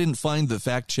says, I didn't find the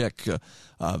fact-check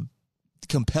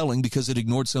compelling because it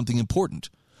ignored something important.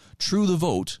 True the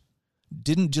Vote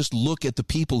didn't just look at the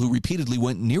people who repeatedly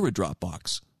went near a drop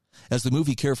box. As the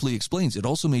movie carefully explains, it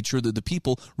also made sure that the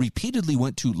people repeatedly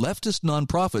went to leftist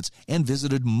nonprofits and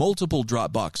visited multiple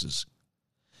drop boxes.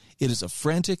 It is a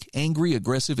frantic, angry,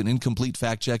 aggressive, and incomplete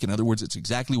fact check. In other words, it's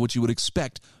exactly what you would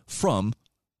expect from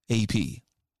AP.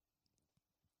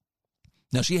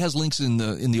 Now, she has links in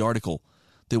the article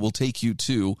that will take you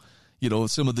to,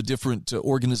 some of the different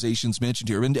organizations mentioned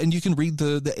here. And you can read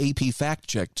the AP fact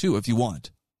check, too, if you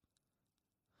want.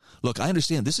 Look, I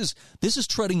understand this is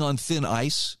treading on thin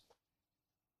ice.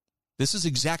 This is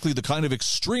exactly the kind of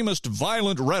extremist,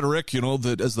 violent rhetoric,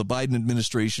 that as the Biden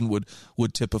administration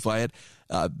would typify it,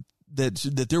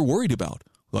 that they're worried about.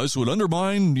 This would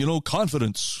undermine,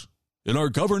 confidence in our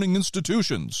governing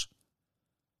institutions.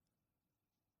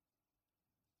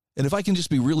 And if I can just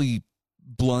be really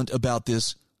blunt about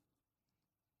this,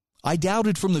 I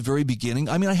doubted from the very beginning.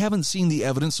 I mean, I haven't seen the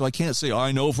evidence, so I can't say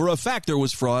I know for a fact there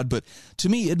was fraud, but to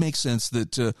me it makes sense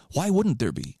that why wouldn't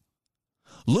there be?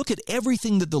 Look at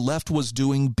everything that the left was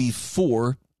doing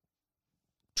before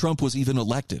Trump was even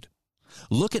elected.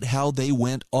 Look at how they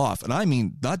went off. And I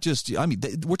mean,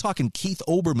 we're talking Keith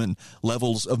Olbermann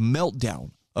levels of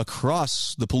meltdown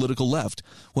across the political left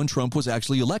when Trump was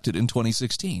actually elected in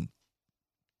 2016.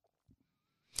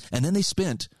 And then they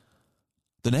spent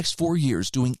the next 4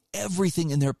 years doing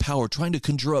everything in their power, trying to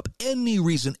conjure up any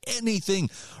reason, anything,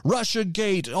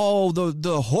 Russiagate,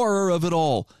 the horror of it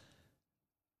all.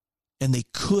 And they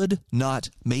could not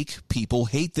make people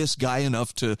hate this guy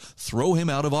enough to throw him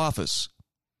out of office.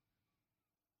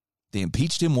 They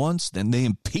impeached him once, then they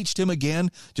impeached him again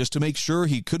just to make sure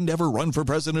he couldn't ever run for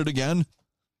president again.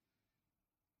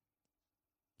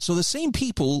 So the same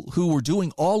people who were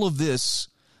doing all of this,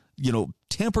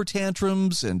 temper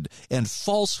tantrums and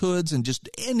falsehoods and just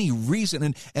any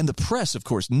reason, and the press, of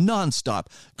course, nonstop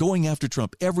going after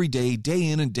Trump every day, day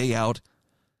in and day out.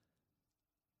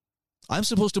 I'm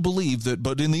supposed to believe that,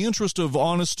 but in the interest of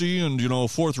honesty and,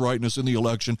 forthrightness in the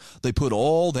election, they put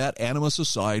all that animus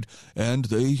aside and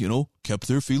they, kept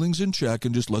their feelings in check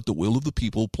and just let the will of the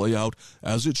people play out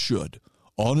as it should,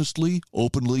 honestly,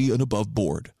 openly, and above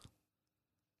board.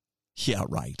 Yeah,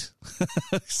 right.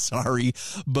 Sorry,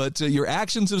 but your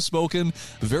actions have spoken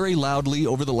very loudly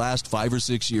over the last 5 or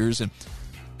 6 years, and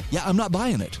yeah, I'm not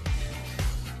buying it.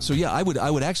 So yeah, I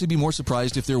would actually be more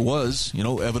surprised if there was,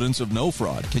 evidence of no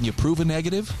fraud. Can you prove a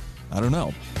negative? I don't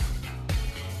know.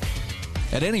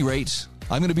 At any rate,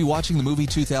 I'm going to be watching the movie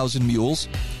 2000 Mules.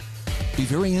 Be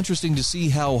very interesting to see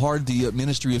how hard the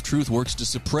Ministry of Truth works to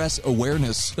suppress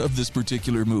awareness of this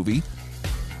particular movie.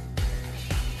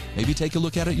 Maybe take a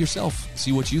look at it yourself.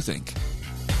 See what you think.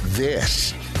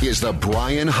 This is the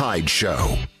Brian Hyde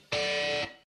Show.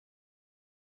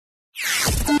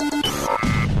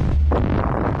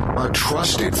 A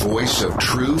trusted voice of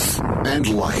truth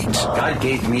and light. God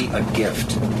gave me a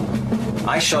gift.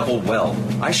 I shovel well.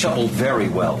 I shovel very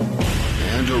well.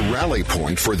 And a rally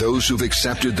point for those who've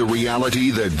accepted the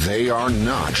reality that they are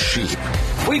not sheep.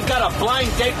 We've got a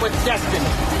blind date with destiny.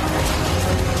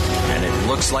 And it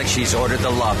looks like she's ordered the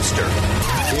lobster.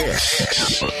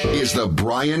 This is the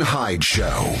Brian Hyde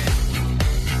Show.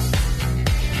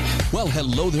 Well,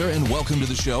 hello there and welcome to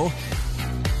the show.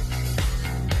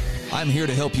 I'm here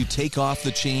to help you take off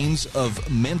the chains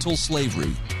of mental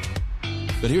slavery.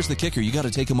 But here's the kicker. You got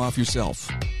to take them off yourself.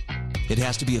 It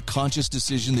has to be a conscious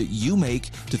decision that you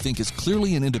make to think as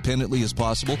clearly and independently as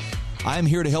possible. I'm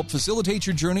here to help facilitate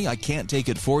your journey. I can't take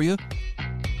it for you.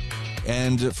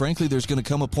 And frankly, there's going to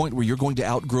come a point where you're going to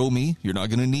outgrow me. You're not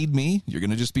going to need me. You're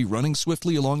going to just be running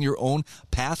swiftly along your own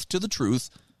path to the truth.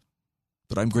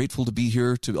 But I'm grateful to be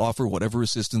here to offer whatever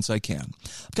assistance I can.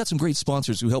 I've got some great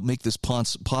sponsors who help make this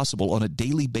possible on a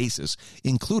daily basis,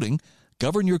 including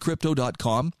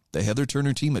GovernYourCrypto.com, the Heather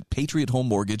Turner team at Patriot Home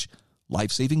Mortgage,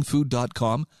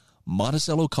 LifesavingFood.com,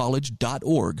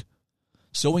 MonticelloCollege.org,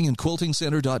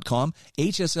 SewingAndQuiltingCenter.com,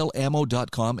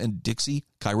 HSLAmmo.com, and Dixie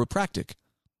Chiropractic.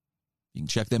 You can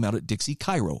check them out at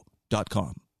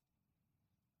DixieChiro.com.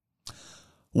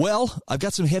 Well, I've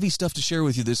got some heavy stuff to share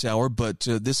with you this hour, but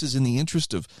this is in the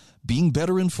interest of being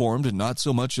better informed and not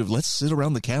so much of let's sit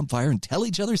around the campfire and tell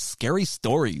each other scary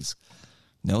stories.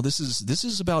 No, this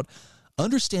is about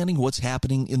understanding what's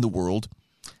happening in the world,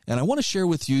 and I want to share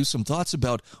with you some thoughts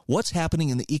about what's happening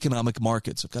in the economic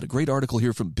markets. I've got a great article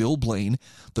here from Bill Blaine,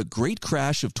 The Great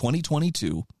Crash of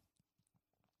 2022.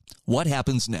 What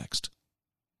happens next?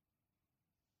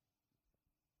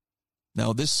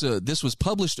 Now, this was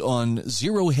published on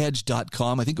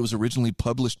ZeroHedge.com. I think it was originally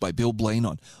published by Bill Blaine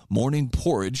on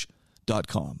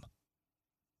MorningPorridge.com.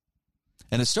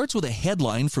 And it starts with a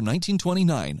headline from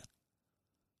 1929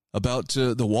 about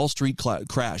the Wall Street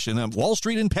crash. And Wall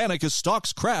Street in panic as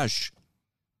stocks crash.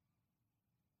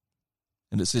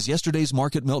 And it says yesterday's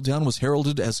market meltdown was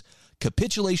heralded as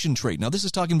capitulation trade. Now, this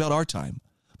is talking about our time,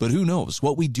 but who knows?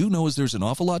 What we do know is there's an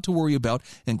awful lot to worry about,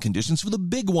 and conditions for the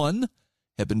big one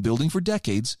have been building for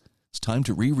decades. It's time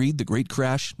to reread The Great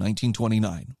Crash,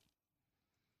 1929.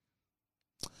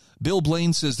 Bill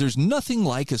Blaine says there's nothing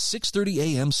like a 6:30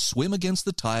 a.m. swim against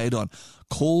the tide on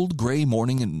cold, gray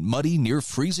morning in muddy, near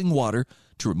freezing water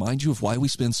to remind you of why we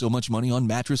spend so much money on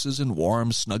mattresses and warm,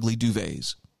 snuggly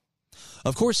duvets.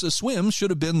 Of course, a swim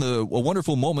should have been a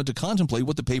wonderful moment to contemplate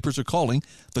what the papers are calling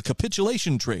the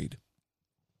capitulation trade,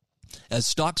 as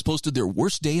stocks posted their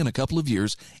worst day in a couple of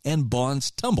years and bonds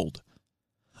tumbled.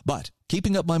 But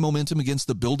keeping up my momentum against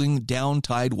the building down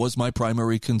tide was my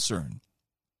primary concern.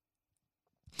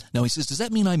 Now, he says, does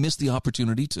that mean I missed the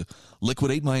opportunity to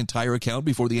liquidate my entire account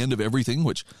before the end of everything,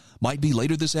 which might be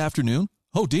later this afternoon?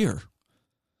 Oh, dear.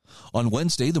 On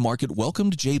Wednesday, the market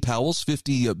welcomed Jay Powell's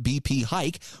 50 BP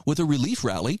hike with a relief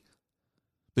rally.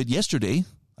 But yesterday,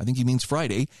 I think he means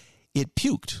Friday, it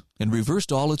puked and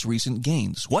reversed all its recent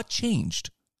gains. What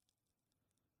changed?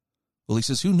 Well, he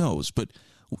says, who knows? But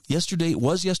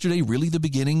was yesterday really the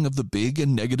beginning of the big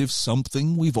and negative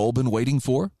something we've all been waiting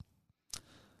for?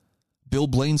 Bill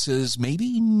Blaine says,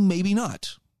 maybe, maybe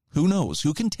not. Who knows?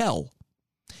 Who can tell?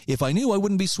 If I knew, I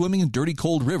wouldn't be swimming in dirty,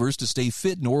 cold rivers to stay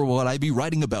fit, nor would I be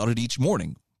writing about it each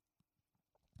morning.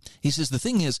 He says the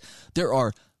thing is, there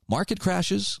are market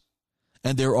crashes,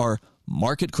 and there are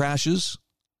market crashes,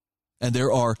 and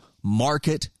there are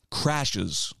market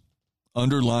crashes,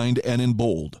 underlined and in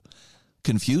bold.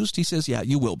 Confused? He says, yeah,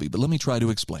 you will be, but let me try to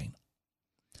explain.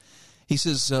 He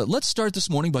says, let's start this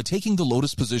morning by taking the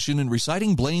lotus position and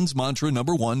reciting Blaine's mantra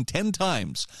number 1 10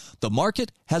 times. The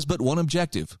market has but one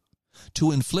objective: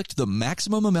 to inflict the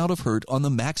maximum amount of hurt on the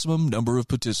maximum number of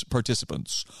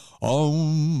participants.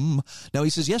 Now, he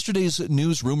says yesterday's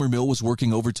news rumor mill was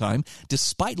working overtime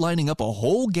despite lining up a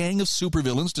whole gang of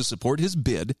supervillains to support his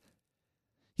bid.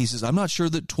 He says, I'm not sure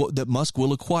that Musk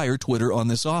will acquire Twitter on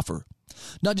this offer.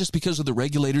 Not just because of the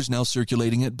regulators now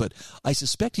circulating it, but I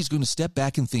suspect he's going to step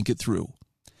back and think it through.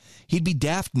 He'd be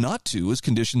daft not to as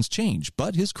conditions change,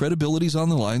 but his credibility's on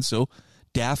the line, so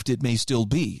daft it may still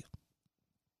be.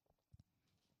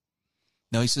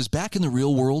 Now, he says, back in the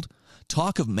real world,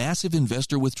 talk of massive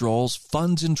investor withdrawals,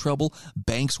 funds in trouble,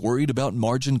 banks worried about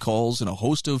margin calls, and a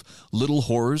host of little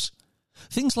horrors.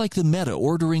 Things like the Meta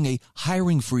ordering a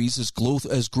hiring freeze as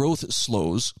growth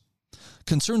slows.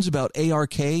 Concerns about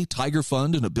ARK, Tiger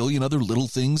Fund, and a billion other little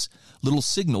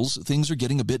signals things are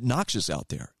getting a bit noxious out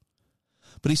there.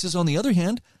 But he says, on the other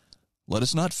hand, let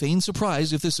us not feign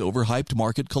surprise if this overhyped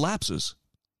market collapses.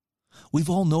 We've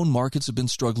all known markets have been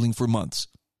struggling for months.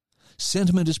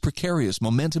 Sentiment is precarious.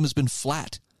 Momentum has been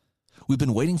flat. We've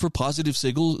been waiting for positive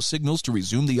signals to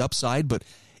resume the upside, but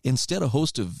instead, a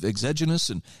host of exogenous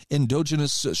and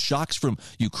endogenous shocks from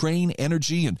Ukraine,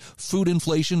 energy, and food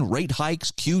inflation, rate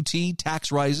hikes, QT,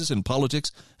 tax rises, and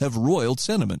politics have roiled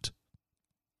sentiment.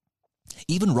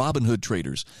 Even Robinhood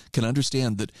traders can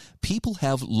understand that people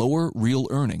have lower real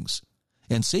earnings,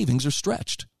 and savings are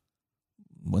stretched.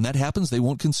 When that happens, they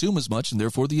won't consume as much, and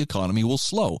therefore the economy will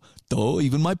slow, though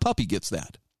even my puppy gets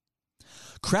that.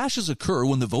 Crashes occur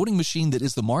when the voting machine that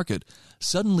is the market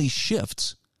suddenly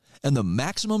shifts, and the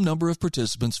maximum number of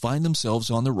participants find themselves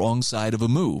on the wrong side of a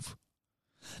move.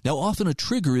 Now, often a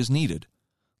trigger is needed,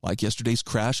 like yesterday's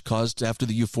crash caused after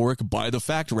the euphoric buy the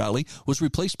fact rally was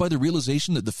replaced by the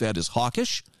realization that the Fed is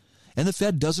hawkish and the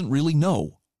Fed doesn't really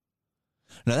know.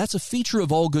 Now, that's a feature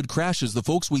of all good crashes. The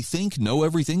folks we think know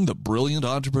everything, the brilliant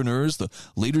entrepreneurs, the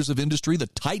leaders of industry, the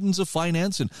titans of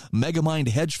finance, and mega-mind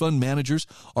hedge fund managers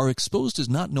are exposed as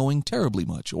not knowing terribly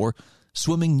much, or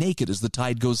swimming naked as the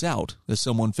tide goes out, as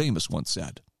someone famous once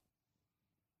said.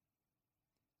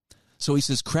 So he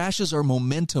says crashes are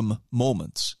momentum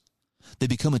moments. They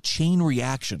become a chain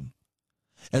reaction.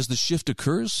 As the shift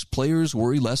occurs, players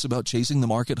worry less about chasing the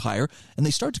market higher, and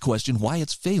they start to question why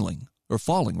it's falling.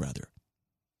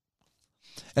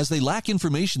 As they lack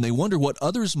information, they wonder what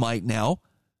others might now.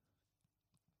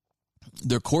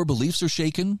 Their core beliefs are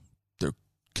shaken. Their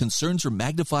concerns are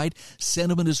magnified.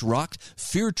 Sentiment is rocked.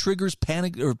 Fear triggers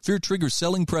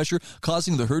selling pressure,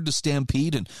 causing the herd to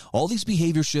stampede. And all these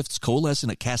behavior shifts coalesce in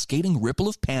a cascading ripple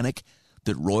of panic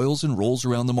that roils and rolls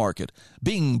around the market.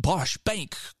 Bing, bosh,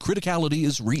 bank, criticality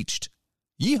is reached.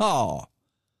 Yeehaw!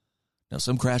 Now,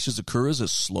 some crashes occur as a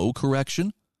slow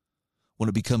correction, when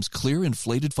it becomes clear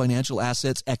inflated financial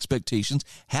assets expectations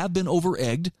have been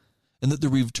over-egged and that the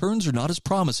returns are not as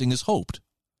promising as hoped.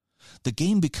 The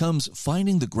game becomes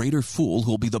finding the greater fool who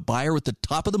will be the buyer at the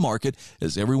top of the market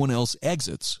as everyone else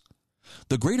exits.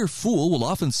 The greater fool will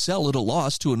often sell at a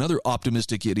loss to another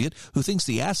optimistic idiot who thinks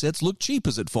the assets look cheap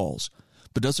as it falls,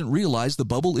 but doesn't realize the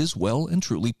bubble is well and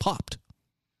truly popped.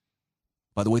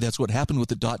 By the way, that's what happened with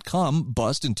the .com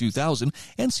bust in 2000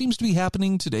 and seems to be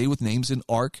happening today with names in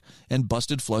ARK and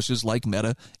busted flushes like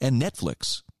Meta and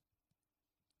Netflix.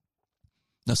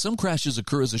 Now, some crashes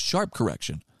occur as a sharp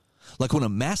correction, like when a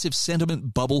massive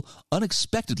sentiment bubble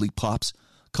unexpectedly pops,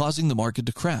 causing the market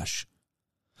to crash.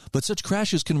 But such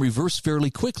crashes can reverse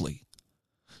fairly quickly.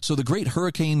 So the great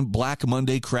Hurricane Black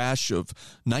Monday crash of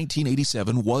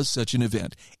 1987 was such an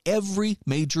event. Every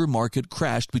major market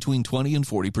crashed between 20 and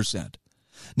 40%.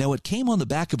 Now, it came on the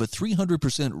back of a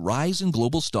 300% rise in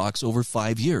global stocks over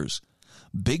 5 years.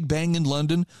 Big bang in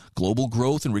London, global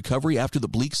growth and recovery after the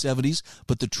bleak 70s,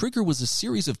 but the trigger was a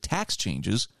series of tax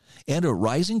changes and a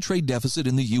rising trade deficit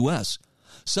in the U.S.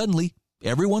 Suddenly,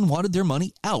 everyone wanted their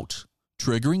money out,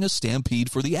 triggering a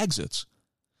stampede for the exits.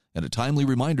 And a timely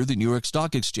reminder, the New York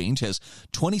Stock Exchange has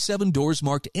 27 doors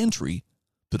marked entry,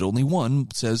 but only one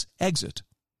says exit.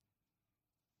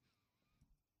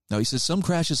 Now, he says some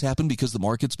crashes happen because the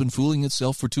market's been fooling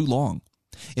itself for too long.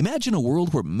 Imagine a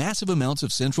world where massive amounts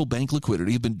of central bank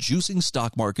liquidity have been juicing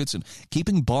stock markets and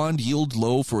keeping bond yield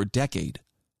low for a decade.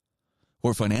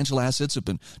 Where financial assets have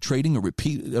been trading a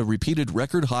repeated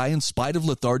record high in spite of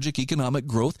lethargic economic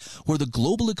growth, where the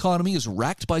global economy is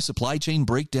racked by supply chain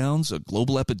breakdowns, a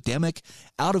global epidemic,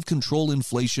 out-of-control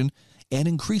inflation, and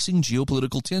increasing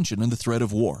geopolitical tension and the threat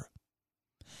of war.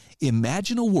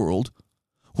 Imagine a world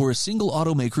where a single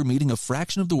automaker meeting a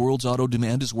fraction of the world's auto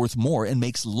demand is worth more and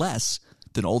makes less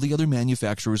than all the other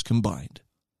manufacturers combined.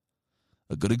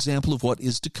 A good example of what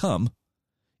is to come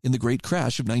in the Great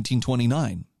Crash of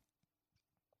 1929.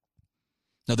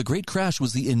 Now, the Great Crash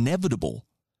was the inevitable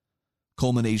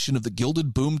culmination of the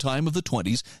gilded boom time of the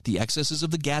 20s, the excesses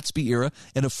of the Gatsby era,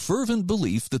 and a fervent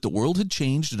belief that the world had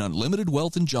changed and unlimited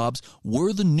wealth and jobs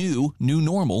were the new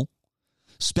normal.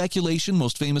 Speculation,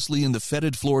 most famously in the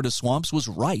fetid Florida swamps, was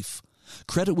rife.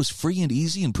 Credit was free and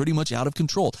easy and pretty much out of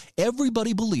control.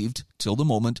 Everybody believed till the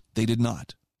moment they did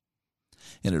not.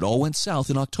 And it all went south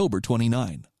in October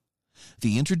 29.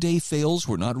 The intraday fails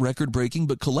were not record-breaking,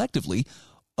 but collectively,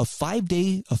 a five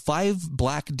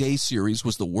black day series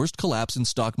was the worst collapse in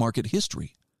stock market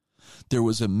history. There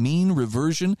was a mean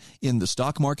reversion in the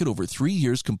stock market over 3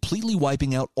 years, completely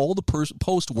wiping out all the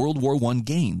post-World War I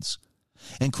gains.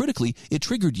 And critically, it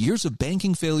triggered years of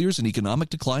banking failures and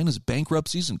economic decline as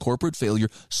bankruptcies and corporate failure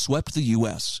swept the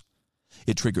U.S.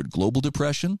 It triggered global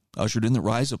depression, ushered in the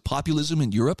rise of populism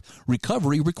in Europe.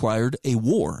 Recovery required a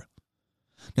war.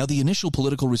 Now, the initial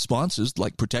political responses,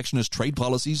 like protectionist trade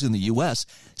policies in the U.S.,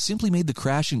 simply made the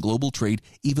crash in global trade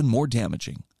even more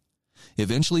damaging.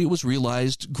 Eventually, it was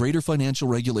realized greater financial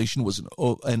regulation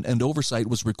and oversight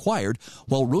was required,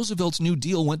 while Roosevelt's New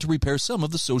Deal went to repair some of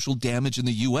the social damage in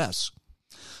the U.S.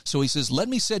 So he says, let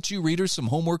me set you readers some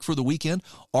homework for the weekend.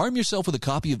 Arm yourself with a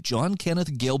copy of John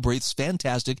Kenneth Galbraith's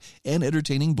fantastic and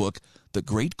entertaining book, The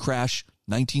Great Crash,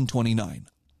 1929.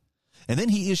 And then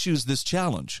he issues this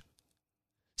challenge.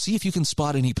 See if you can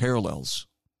spot any parallels.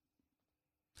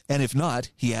 And if not,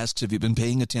 he asks, have you been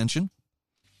paying attention?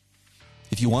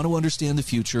 If you want to understand the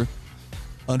future,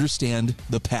 understand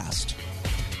the past.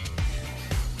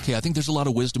 Okay, I think there's a lot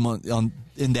of wisdom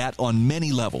in that on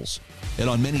many levels and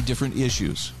on many different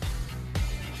issues.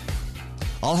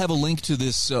 I'll have a link to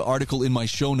this article in my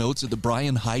show notes at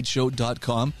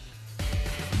thebrianhydeshow.com.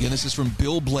 Again, this is from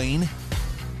Bill Blaine.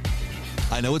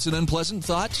 I know it's an unpleasant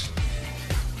thought.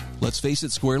 Let's face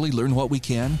it squarely, learn what we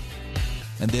can,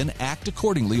 and then act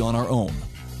accordingly on our own.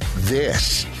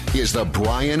 This is The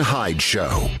Brian Hyde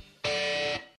Show.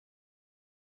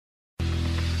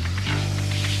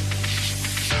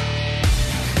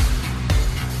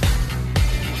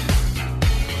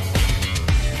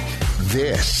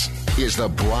 This is The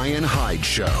Brian Hyde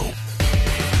Show.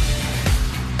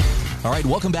 All right,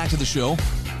 welcome back to the show.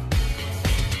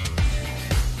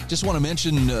 Just want to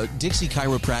mention Dixie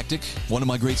Chiropractic, one of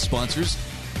my great sponsors.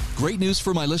 Great news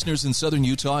for my listeners in southern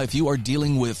Utah. If you are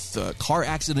dealing with car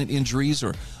accident injuries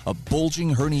or a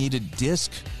bulging herniated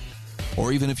disc,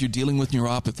 or even if you're dealing with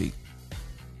neuropathy,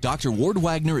 Dr. Ward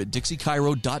Wagner at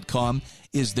DixieChiro.com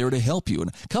is there to help you. And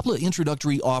a couple of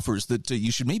introductory offers that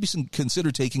you should maybe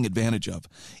consider taking advantage of.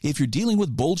 If you're dealing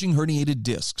with bulging herniated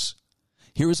discs,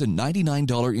 here is a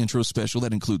 $99 intro special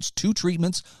that includes 2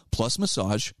 treatments plus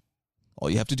massage. All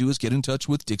you have to do is get in touch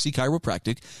with Dixie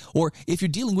Chiropractic. Or if you're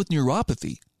dealing with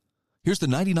neuropathy, here's the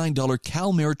 $99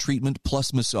 CalMare treatment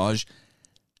plus massage.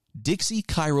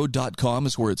 DixieChiro.com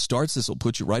is where it starts. This will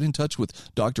put you right in touch with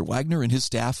Dr. Wagner and his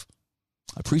staff.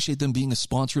 I appreciate them being a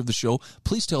sponsor of the show.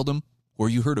 Please tell them or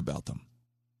you heard about them.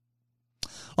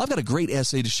 Well, I've got a great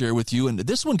essay to share with you, and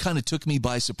this one kind of took me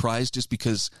by surprise just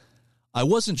because I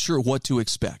wasn't sure what to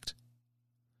expect.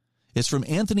 It's from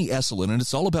Anthony Esolen, and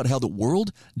it's all about how the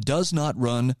world does not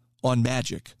run on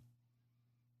magic.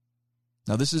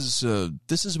 Now, this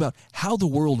is about how the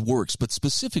world works, but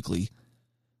specifically,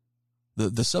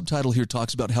 the subtitle here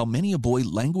talks about how many a boy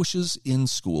languishes in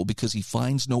school because he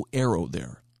finds no arrow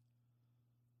there.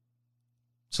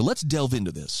 So let's delve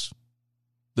into this.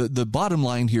 The bottom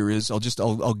line here is,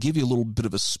 I'll give you a little bit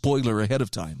of a spoiler ahead of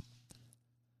time.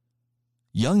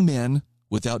 Young men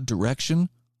without direction,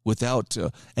 without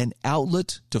an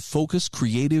outlet to focus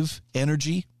creative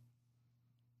energy,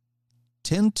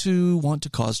 tend to want to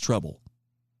cause trouble.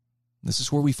 This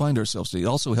is where we find ourselves today. It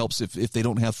also helps if they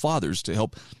don't have fathers to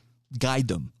help guide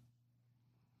them.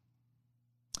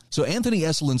 So Anthony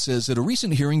Esolen says at a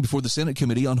recent hearing before the Senate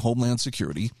Committee on Homeland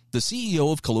Security, the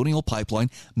CEO of Colonial Pipeline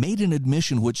made an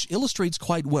admission which illustrates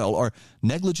quite well our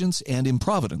negligence and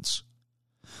improvidence.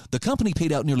 The company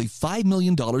paid out nearly $5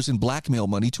 million in blackmail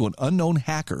money to an unknown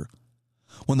hacker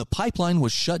when the pipeline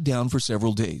was shut down for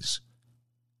several days.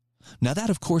 Now that,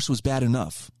 of course, was bad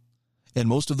enough, and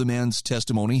most of the man's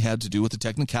testimony had to do with the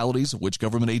technicalities of which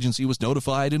government agency was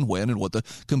notified and when and what the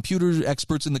computer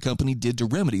experts in the company did to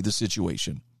remedy the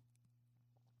situation.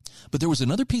 But there was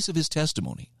another piece of his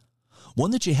testimony,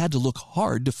 one that you had to look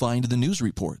hard to find in the news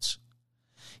reports.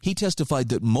 He testified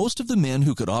that most of the men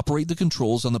who could operate the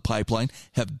controls on the pipeline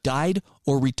have died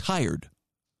or retired,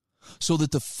 so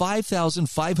that the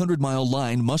 5,500-mile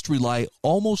line must rely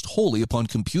almost wholly upon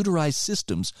computerized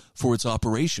systems for its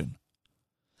operation.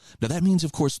 Now that means,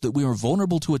 of course, that we are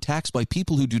vulnerable to attacks by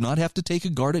people who do not have to take a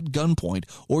guard at gunpoint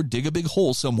or dig a big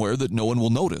hole somewhere that no one will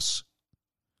notice.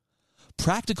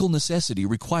 Practical necessity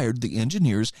required the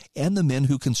engineers and the men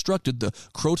who constructed the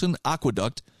Croton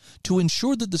Aqueduct to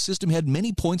ensure that the system had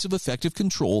many points of effective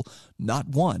control, not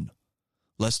one,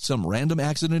 lest some random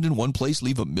accident in one place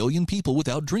leave 1 million people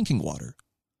without drinking water.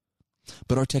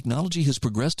 But our technology has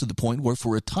progressed to the point where,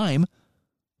 for a time,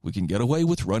 we can get away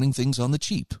with running things on the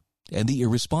cheap and the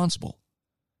irresponsible.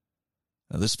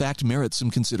 Now, this fact merits some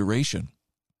consideration.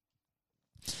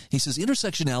 He says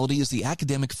intersectionality is the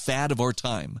academic fad of our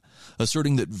time,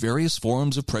 asserting that various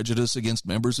forms of prejudice against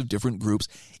members of different groups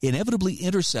inevitably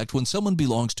intersect when someone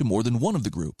belongs to more than one of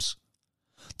the groups.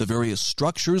 The various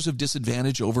structures of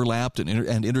disadvantage overlap and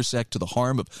intersect to the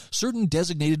harm of certain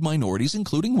designated minorities,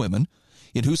 including women,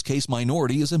 in whose case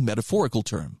minority is a metaphorical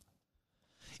term.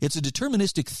 It's a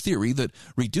deterministic theory that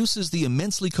reduces the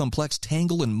immensely complex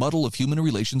tangle and muddle of human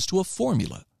relations to a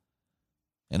formula.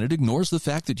 And it ignores the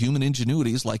fact that human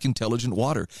ingenuity is like intelligent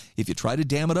water. If you try to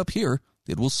dam it up here,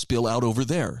 it will spill out over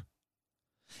there.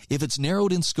 If it's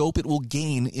narrowed in scope, it will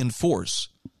gain in force.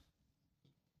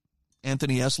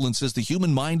 Anthony Esolen says the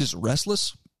human mind is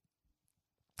restless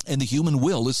and the human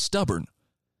will is stubborn,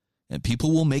 and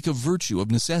people will make a virtue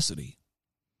of necessity.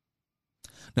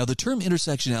 Now, the term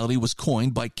intersectionality was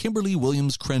coined by Kimberly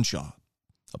Williams Crenshaw,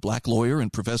 a black lawyer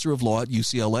and professor of law at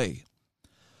UCLA.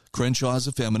 Crenshaw is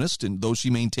a feminist, and though she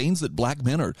maintains that black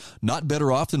men are not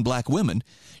better off than black women,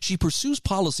 she pursues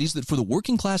policies that for the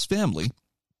working class family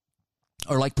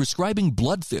are like prescribing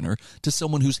blood thinner to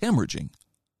someone who's hemorrhaging.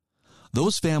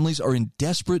 Those families are in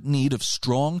desperate need of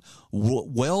strong,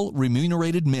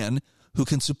 well-remunerated men who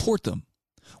can support them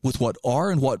with what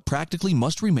are and what practically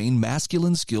must remain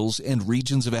masculine skills and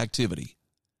regions of activity.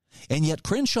 And yet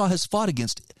Crenshaw has fought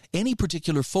against any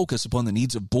particular focus upon the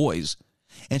needs of boys,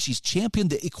 and she's championed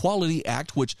the Equality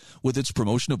Act, which, with its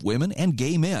promotion of women and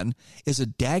gay men, is a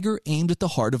dagger aimed at the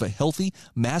heart of a healthy,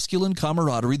 masculine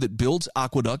camaraderie that builds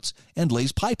aqueducts and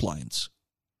lays pipelines.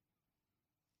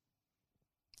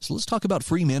 So let's talk about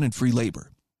free men and free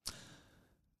labor.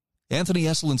 Anthony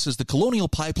Esolen says the Colonial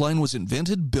Pipeline was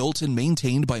invented, built, and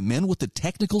maintained by men with the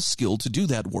technical skill to do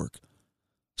that work.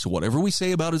 So whatever we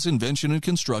say about its invention and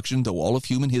construction, though all of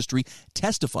human history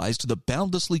testifies to the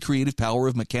boundlessly creative power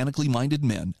of mechanically minded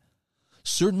men,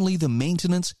 certainly the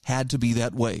maintenance had to be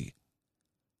that way.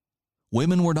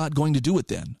 Women were not going to do it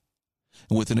then.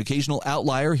 And with an occasional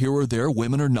outlier here or there,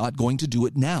 women are not going to do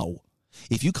it now.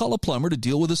 If you call a plumber to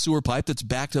deal with a sewer pipe that's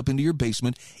backed up into your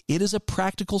basement, it is a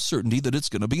practical certainty that it's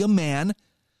going to be a man,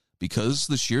 because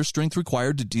the sheer strength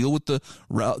required to deal with the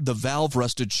valve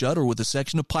rusted shut or with a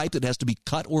section of pipe that has to be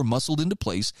cut or muscled into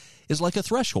place is like a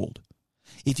threshold.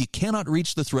 If you cannot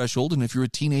reach the threshold, and if you're a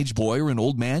teenage boy or an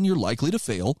old man, you're likely to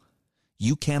fail.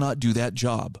 You cannot do that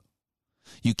job.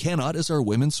 You cannot, as our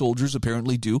women soldiers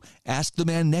apparently do, ask the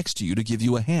man next to you to give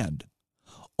you a hand.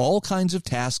 All kinds of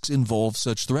tasks involve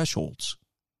such thresholds.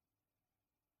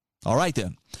 All right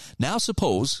then. Now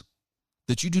suppose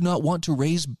that you do not want to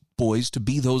raise boys to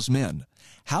be those men,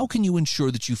 how can you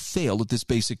ensure that you fail at this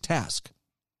basic task?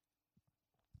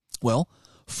 Well,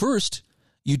 first,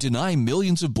 you deny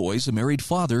millions of boys a married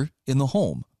father in the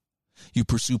home. You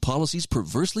pursue policies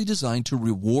perversely designed to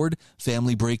reward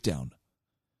family breakdown.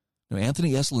 Now,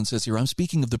 Anthony Esolen says here, I'm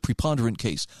speaking of the preponderant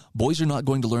case. Boys are not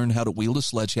going to learn how to wield a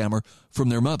sledgehammer from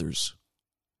their mothers.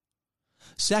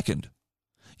 Second,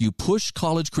 you push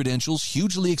college credentials,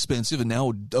 hugely expensive and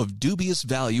now of dubious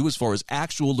value as far as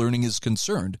actual learning is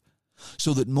concerned,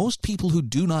 so that most people who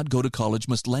do not go to college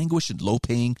must languish in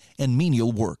low-paying and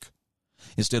menial work.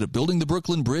 Instead of building the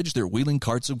Brooklyn Bridge, they're wheeling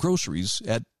carts of groceries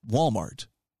at Walmart.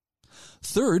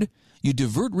 Third, you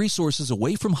divert resources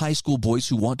away from high school boys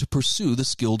who want to pursue the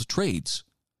skilled trades.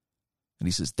 And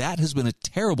he says that has been a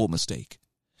terrible mistake.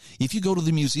 If you go to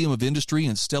the Museum of Industry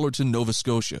in Stellarton, Nova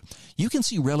Scotia, you can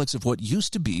see relics of what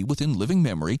used to be, within living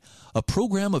memory, a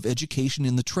program of education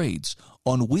in the trades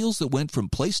on wheels that went from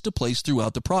place to place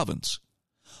throughout the province.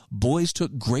 Boys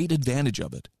took great advantage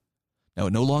of it. Now,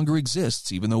 it no longer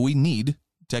exists, even though we need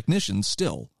technicians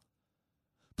still.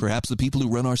 Perhaps the people who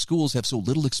run our schools have so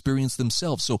little experience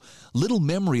themselves, so little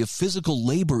memory of physical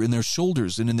labor in their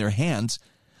shoulders and in their hands,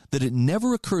 that it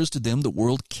never occurs to them the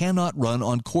world cannot run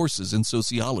on courses in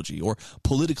sociology or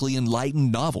politically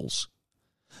enlightened novels.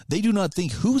 They do not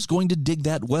think who's going to dig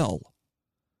that well.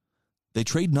 They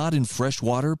trade not in fresh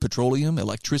water, petroleum,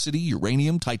 electricity,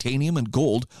 uranium, titanium, and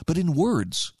gold, but in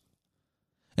words.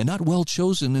 And not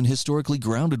well-chosen and historically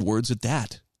grounded words at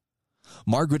that.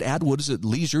 Margaret Atwood is at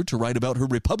leisure to write about her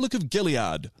Republic of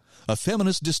Gilead, a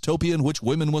feminist dystopia in which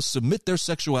women must submit their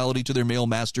sexuality to their male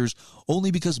masters only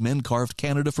because men carved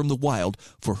Canada from the wild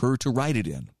for her to write it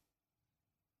in.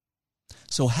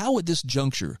 So how at this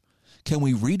juncture can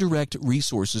we redirect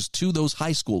resources to those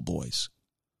high school boys?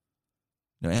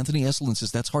 Now, Anthony Esolen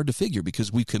says that's hard to figure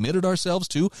because we've committed ourselves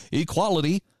to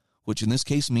equality, which in this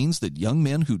case means that young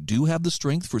men who do have the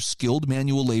strength for skilled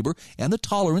manual labor and the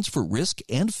tolerance for risk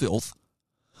and filth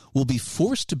will be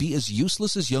forced to be as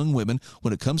useless as young women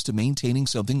when it comes to maintaining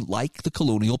something like the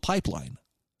colonial pipeline.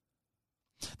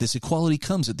 This equality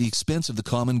comes at the expense of the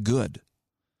common good.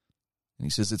 And he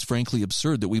says it's frankly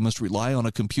absurd that we must rely on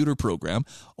a computer program,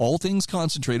 all things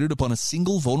concentrated upon a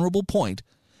single vulnerable point,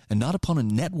 and not upon a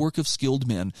network of skilled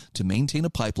men to maintain a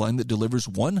pipeline that delivers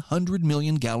 100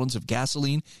 million gallons of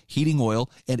gasoline, heating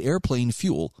oil, and airplane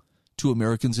fuel to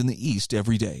Americans in the East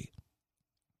every day.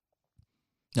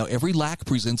 Now, every lack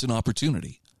presents an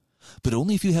opportunity, but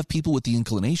only if you have people with the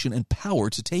inclination and power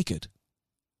to take it.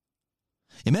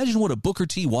 Imagine what a Booker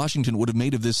T. Washington would have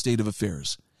made of this state of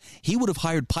affairs. He would have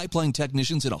hired pipeline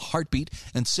technicians in a heartbeat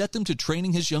and set them to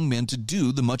training his young men to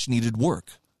do the much-needed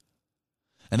work.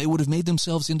 And they would have made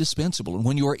themselves indispensable. And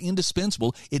when you are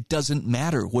indispensable, it doesn't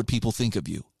matter what people think of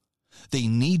you. They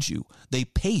need you. They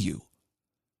pay you.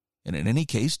 And in any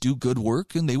case, do good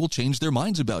work, and they will change their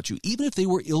minds about you, even if they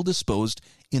were ill-disposed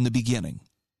in the beginning.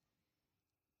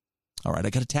 All right,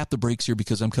 I got to tap the brakes here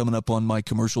because I'm coming up on my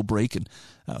commercial break, and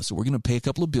so we're going to pay a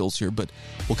couple of bills here. But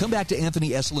we'll come back to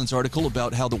Anthony Esolen's article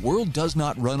about how the world does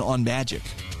not run on magic.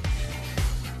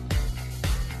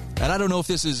 And I don't know if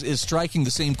this is striking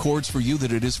the same chords for you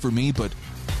that it is for me, but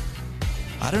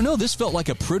I don't know. This felt like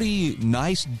a pretty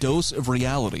nice dose of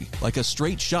reality, like a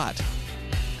straight shot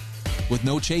with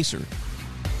no chaser.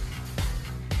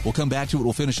 We'll come back to it.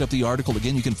 We'll finish up the article.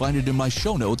 Again, you can find it in my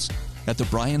show notes at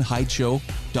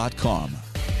thebrianhydeshow.com.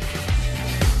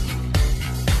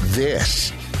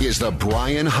 This is The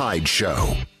Brian Hyde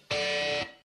Show.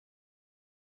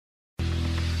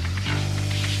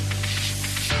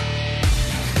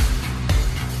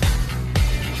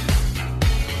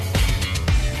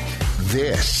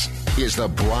 This is The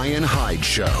Brian Hyde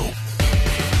Show.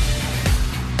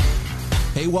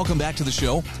 Hey, welcome back to the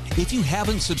show. If you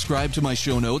haven't subscribed to my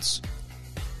show notes,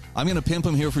 I'm going to pimp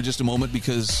them here for just a moment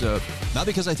because, not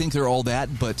because I think they're all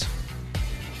that, but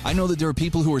I know that there are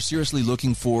people who are seriously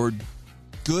looking for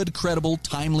good, credible,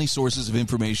 timely sources of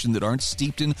information that aren't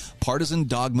steeped in partisan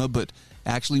dogma, but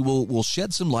actually will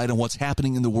shed some light on what's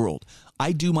happening in the world.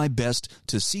 I do my best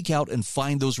to seek out and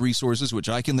find those resources, which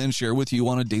I can then share with you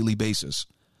on a daily basis.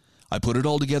 I put it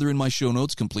all together in my show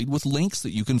notes, complete with links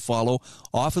that you can follow.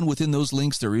 Often within those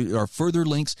links, there are further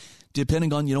links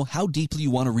depending on, how deeply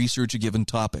you want to research a given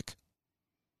topic.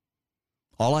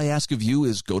 All I ask of you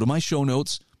is go to my show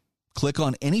notes, click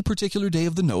on any particular day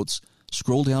of the notes,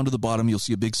 scroll down to the bottom. You'll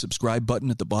see a big subscribe button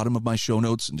at the bottom of my show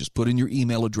notes, and just put in your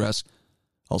email address.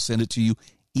 I'll send it to you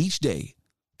each day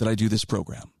that I do this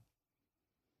program.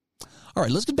 All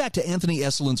right, let's get back to Anthony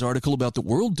Esolen's article about the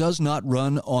world does not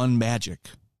run on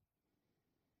magic.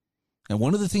 And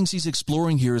one of the things he's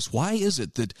exploring here is why is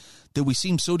it that we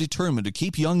seem so determined to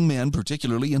keep young men,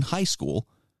 particularly in high school,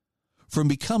 from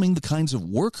becoming the kinds of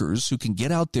workers who can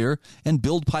get out there and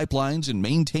build pipelines and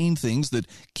maintain things that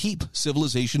keep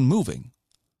civilization moving?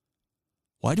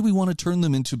 Why do we want to turn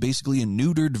them into basically a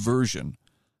neutered version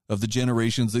of the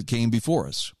generations that came before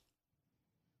us?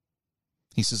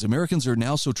 He says Americans are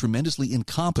now so tremendously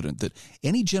incompetent that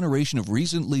any generation of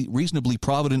reasonably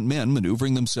provident men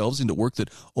maneuvering themselves into work that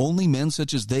only men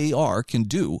such as they are can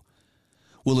do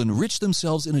will enrich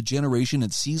themselves in a generation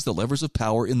and seize the levers of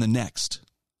power in the next.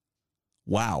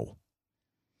 Wow.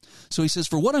 So he says,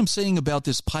 for what I'm saying about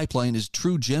this pipeline is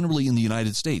true generally in the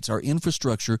United States. Our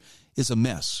infrastructure is a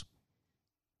mess.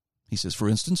 He says, for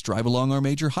instance, drive along our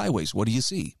major highways. What do you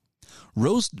see?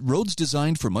 Roads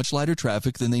designed for much lighter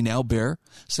traffic than they now bear,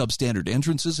 substandard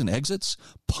entrances and exits,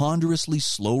 ponderously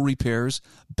slow repairs,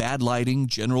 bad lighting,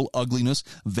 general ugliness,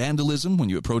 vandalism when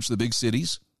you approach the big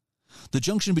cities. The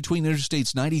junction between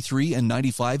Interstates 93 and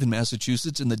 95 in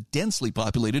Massachusetts and the densely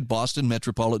populated Boston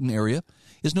metropolitan area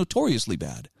is notoriously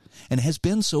bad and has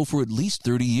been so for at least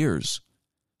 30 years.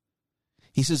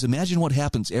 He says, imagine what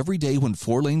happens every day when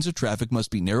 4 lanes of traffic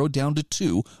must be narrowed down to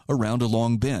 2 around a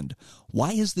long bend.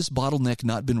 Why has this bottleneck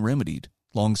not been remedied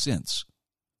long since?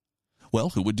 Well,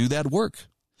 who would do that work?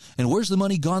 And where's the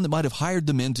money gone that might have hired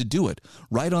the men to do it?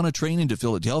 Ride on a train into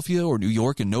Philadelphia or New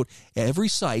York and note every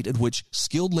site at which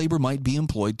skilled labor might be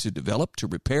employed to develop, to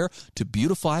repair, to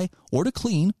beautify, or to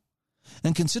clean,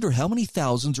 and consider how many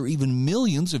thousands or even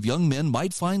millions of young men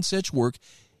might find such work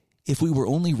if we were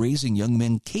only raising young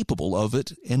men capable of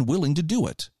it and willing to do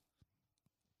it.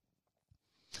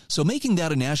 So making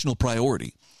that a national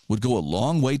priority would go a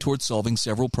long way towards solving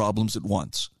several problems at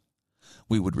once.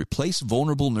 We would replace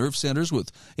vulnerable nerve centers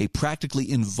with a practically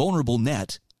invulnerable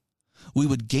net. We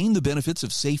would gain the benefits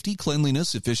of safety,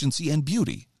 cleanliness, efficiency, and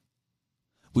beauty.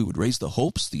 We would raise the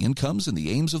hopes, the incomes, and the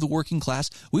aims of the working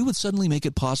class. We would suddenly make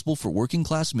it possible for working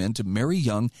class men to marry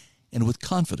young and with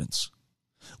confidence.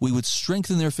 We would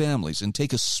strengthen their families and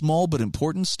take a small but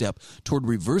important step toward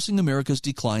reversing America's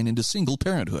decline into single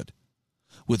parenthood,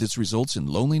 with its results in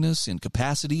loneliness,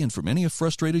 incapacity, and for many a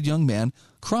frustrated young man,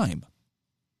 crime.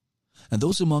 And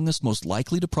those among us most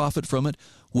likely to profit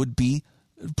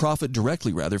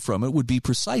directly from it would be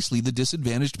precisely the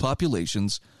disadvantaged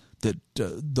populations that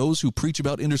those who preach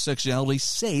about intersectionality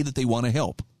say that they want to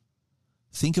help.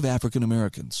 Think of African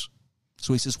Americans.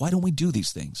 So he says, why don't we do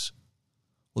these things?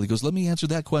 Well, he goes, let me answer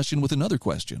that question with another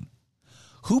question.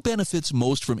 Who benefits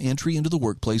most from entry into the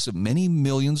workplace of many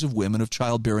millions of women of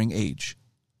childbearing age?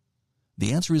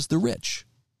 The answer is the rich.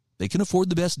 They can afford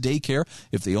the best daycare.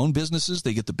 If they own businesses,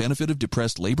 they get the benefit of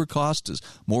depressed labor costs as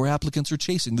more applicants are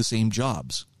chasing the same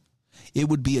jobs. It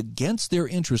would be against their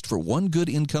interest for one good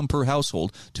income per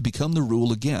household to become the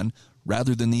rule again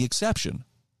rather than the exception.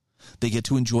 They get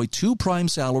to enjoy 2 prime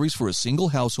salaries for a single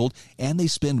household, and they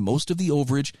spend most of the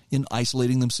overage in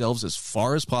isolating themselves as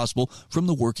far as possible from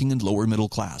the working and lower middle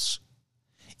class.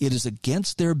 It is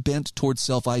against their bent towards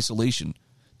self-isolation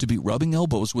to be rubbing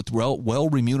elbows with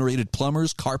well-remunerated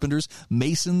plumbers, carpenters,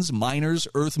 masons, miners,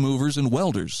 earth movers, and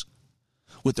welders,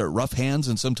 with their rough hands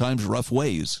and sometimes rough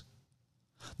ways.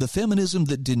 The feminism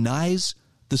that denies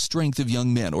the strength of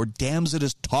young men or damns it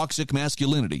as toxic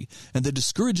masculinity and that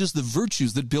discourages the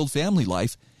virtues that build family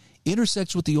life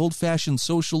intersects with the old-fashioned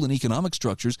social and economic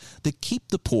structures that keep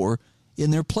the poor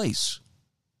in their place.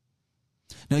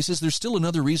 Now, he says there's still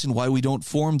another reason why we don't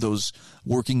form those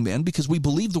working men, because we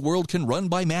believe the world can run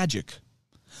by magic.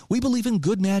 We believe in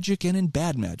good magic and in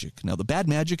bad magic. Now, the bad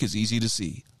magic is easy to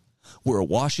see. We're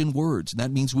awash in words, and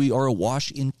that means we are awash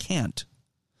in cant.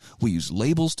 We use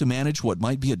labels to manage what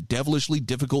might be a devilishly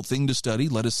difficult thing to study,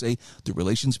 let us say the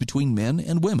relations between men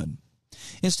and women.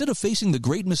 Instead of facing the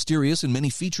great mysterious and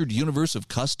many-featured universe of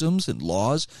customs and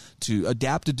laws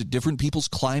adapted to different people's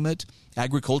climate,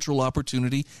 agricultural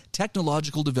opportunity,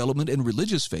 technological development, and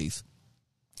religious faith,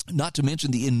 not to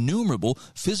mention the innumerable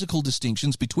physical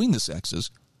distinctions between the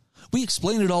sexes, we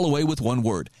explain it all away with one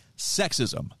word: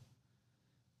 sexism.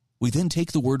 We then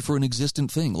take the word for an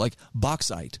existent thing, like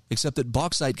bauxite, except that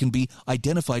bauxite can be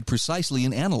identified precisely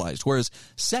and analyzed, whereas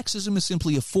sexism is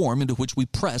simply a form into which we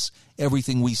press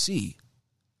everything we see.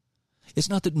 It's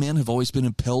not that men have always been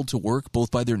impelled to work,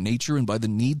 both by their nature and by the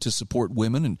need to support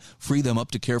women and free them up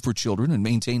to care for children and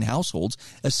maintain households,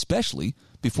 especially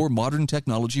before modern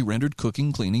technology rendered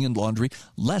cooking, cleaning, and laundry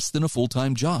less than a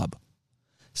full-time job.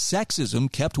 Sexism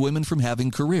kept women from having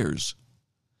careers.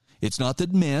 It's not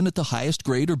that men at the highest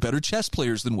grade are better chess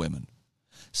players than women.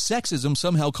 Sexism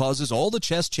somehow causes all the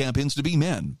chess champions to be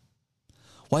men.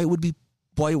 Why, it would be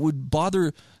why it would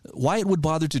bother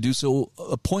to do so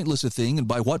pointless a thing and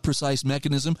by what precise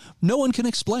mechanism, no one can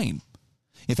explain.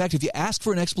 In fact, if you ask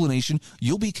for an explanation,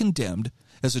 you'll be condemned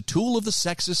as a tool of the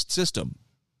sexist system.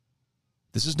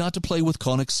 This is not to play with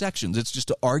conic sections. It's just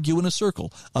to argue in a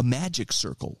circle, a magic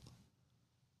circle.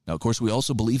 Now, of course, we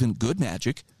also believe in good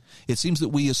magic. It seems that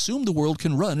we assume the world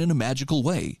can run in a magical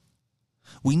way.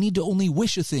 We need to only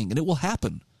wish a thing, and it will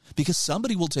happen, because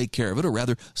somebody will take care of it, or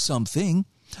rather, something,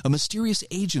 a mysterious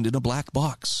agent in a black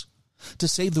box. To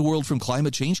save the world from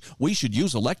climate change, we should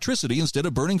use electricity instead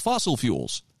of burning fossil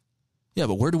fuels. Yeah,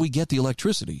 but where do we get the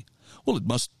electricity? Well, it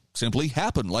must simply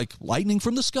happen, like lightning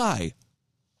from the sky.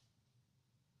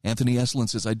 Anthony Eslin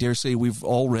says, I dare say we've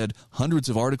all read hundreds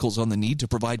of articles on the need to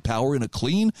provide power in a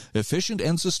clean, efficient,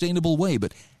 and sustainable way,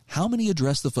 but how many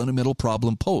address the fundamental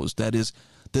problem posed? That is,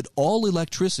 that all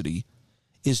electricity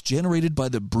is generated by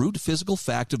the brute physical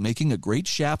fact of making a great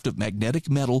shaft of magnetic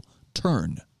metal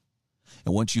turn.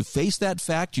 And once you face that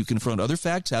fact, you confront other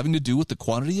facts having to do with the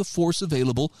quantity of force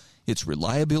available, its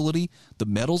reliability, the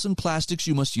metals and plastics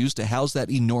you must use to house that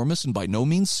enormous and by no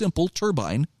means simple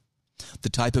turbine, the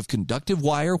type of conductive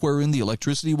wire wherein the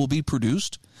electricity will be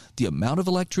produced, the amount of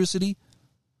electricity,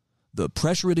 the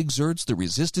pressure it exerts, the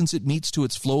resistance it meets to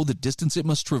its flow, the distance it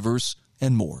must traverse,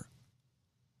 and more.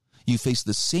 You face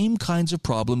the same kinds of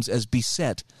problems as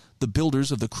beset the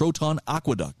builders of the Croton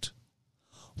Aqueduct.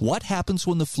 What happens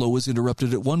when the flow is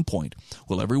interrupted at one point?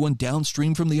 Will everyone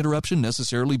downstream from the interruption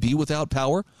necessarily be without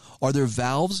power? Are there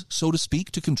valves, so to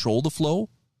speak, to control the flow?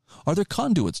 Are there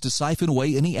conduits to siphon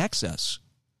away any excess?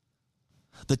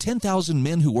 The 10,000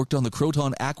 men who worked on the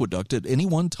Croton Aqueduct at any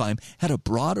one time had a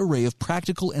broad array of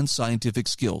practical and scientific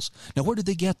skills. Now, where did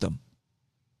they get them?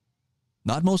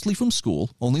 Not mostly from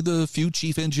school. Only the few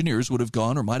chief engineers would have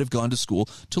gone or might have gone to school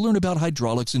to learn about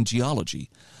hydraulics and geology.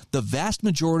 The vast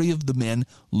majority of the men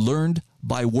learned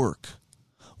by work.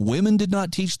 Women did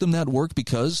not teach them that work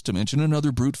because, to mention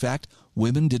another brute fact,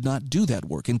 women did not do that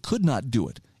work and could not do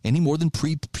it any more than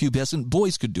prepubescent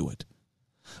boys could do it.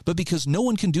 But because no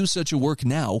one can do such a work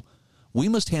now, we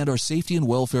must hand our safety and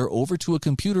welfare over to a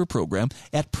computer program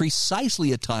at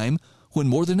precisely a time when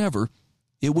more than ever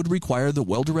it would require the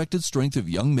well-directed strength of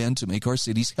young men to make our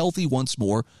cities healthy once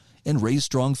more and raise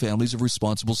strong families of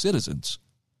responsible citizens.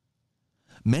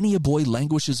 Many a boy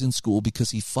languishes in school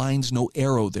because he finds no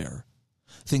arrow there.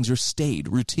 Things are staid,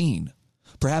 routine.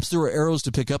 Perhaps there are arrows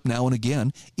to pick up now and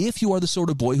again if you are the sort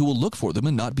of boy who will look for them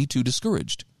and not be too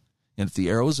discouraged, and if the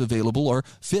arrows available are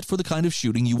fit for the kind of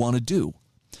shooting you want to do.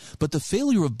 But the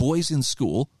failure of boys in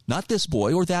school, not this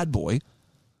boy or that boy,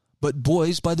 but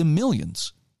boys by the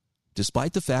millions,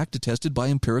 despite the fact attested by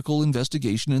empirical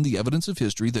investigation and the evidence of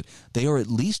history that they are at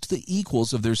least the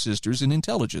equals of their sisters in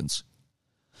intelligence,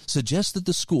 suggests that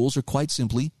the schools are quite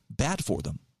simply bad for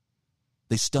them.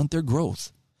 They stunt their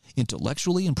growth.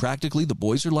 Intellectually and practically, the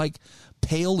boys are like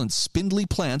pale and spindly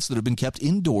plants that have been kept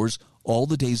indoors all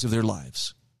the days of their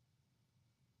lives.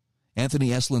 Anthony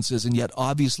Eslin says, and yet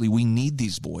obviously we need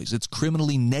these boys. It's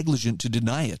criminally negligent to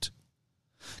deny it.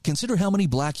 Consider how many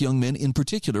black young men in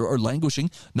particular are languishing,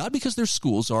 not because their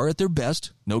schools are at their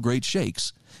best, no great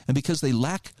shakes, and because they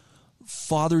lack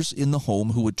fathers in the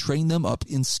home who would train them up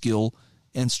in skill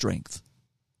and strength.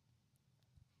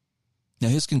 Now,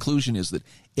 his conclusion is that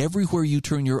everywhere you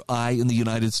turn your eye in the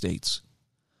United States,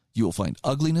 you will find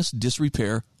ugliness,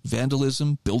 disrepair,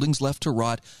 vandalism, buildings left to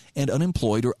rot, and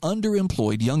unemployed or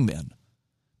underemployed young men,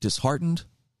 disheartened,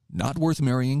 not worth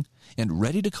marrying, and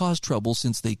ready to cause trouble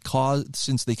since they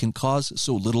can cause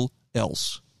so little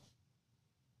else.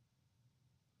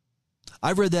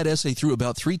 I've read that essay through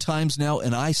about 3 times now,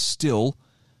 and I still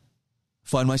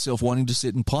find myself wanting to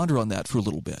sit and ponder on that for a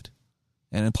little bit.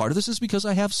 And part of this is because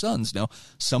I have sons. Now,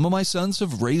 some of my sons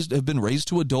have been raised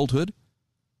to adulthood.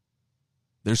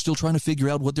 They're still trying to figure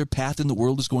out what their path in the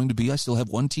world is going to be. I still have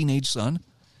one teenage son.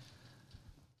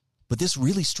 But this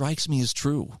really strikes me as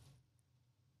true.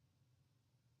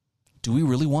 Do we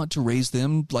really want to raise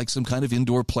them like some kind of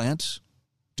indoor plant?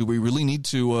 Do we really need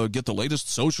to get the latest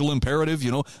social imperative,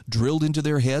 drilled into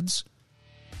their heads?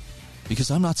 Because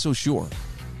I'm not so sure.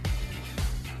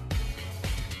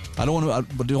 I don't want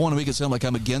to make it sound like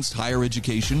I'm against higher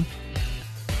education.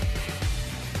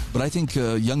 But I think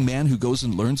a young man who goes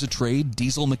and learns a trade,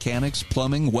 diesel mechanics,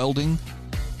 plumbing, welding,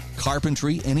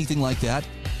 carpentry, anything like that,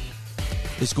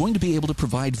 is going to be able to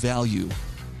provide value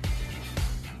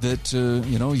that,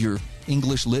 your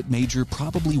English lit major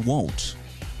probably won't,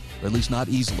 or at least not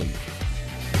easily.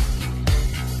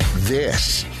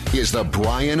 This is the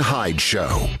Brian Hyde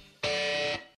Show.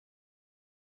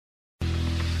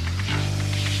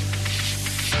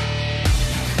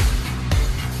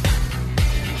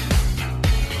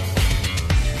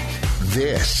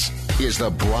 This is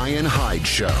the Brian Hyde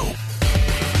Show.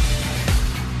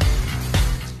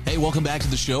 Hey, welcome back to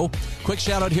the show. Quick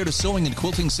shout out here to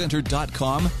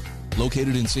sewingandquiltingcenter.com,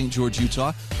 located in St. George,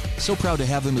 Utah. So proud to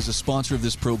have them as a sponsor of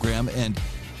this program. And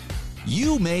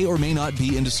you may or may not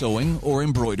be into sewing or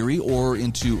embroidery or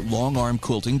into long arm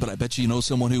quilting, but I bet you know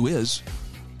someone who is.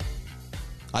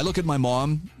 I look at my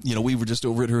mom. We were just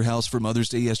over at her house for Mother's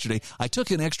Day yesterday. I took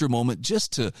an extra moment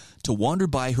just to wander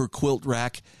by her quilt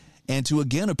rack and to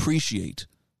again appreciate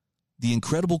the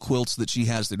incredible quilts that she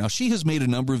has there. Now, she has made a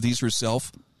number of these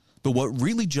herself, but what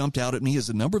really jumped out at me is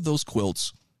a number of those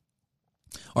quilts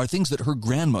are things that her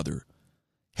grandmother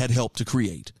had helped to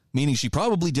create, meaning she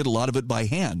probably did a lot of it by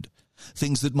hand,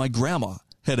 things that my grandma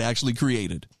had actually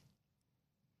created.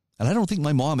 And I don't think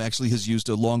my mom actually has used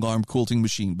a long-arm quilting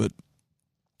machine, but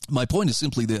my point is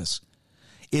simply this.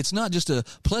 It's not just a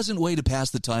pleasant way to pass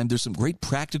the time. There's some great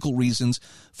practical reasons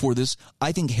for this.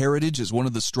 I think Heritage is one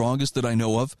of the strongest that I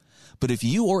know of. But if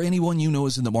you or anyone you know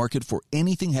is in the market for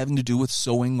anything having to do with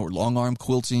sewing or long-arm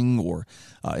quilting or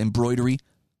embroidery,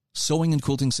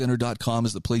 sewingandquiltingcenter.com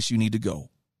is the place you need to go.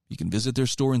 You can visit their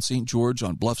store in St. George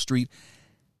on Bluff Street.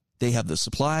 They have the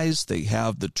supplies. They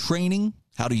have the training,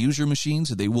 how to use your machines,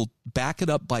 and they will back it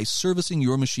up by servicing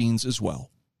your machines as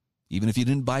well. Even if you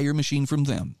didn't buy your machine from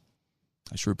them.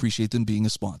 I sure appreciate them being a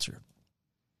sponsor.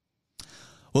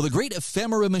 Well, the great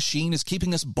ephemera machine is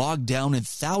keeping us bogged down in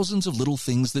thousands of little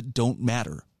things that don't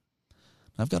matter.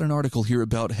 I've got an article here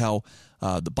about how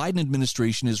the Biden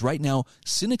administration is right now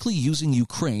cynically using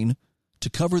Ukraine to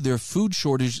cover their food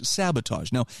shortage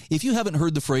sabotage. Now, if you haven't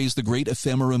heard the phrase, the great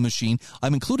ephemera machine,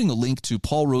 I'm including a link to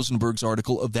Paul Rosenberg's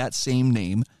article of that same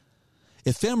name.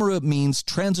 Ephemera means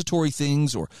transitory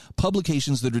things or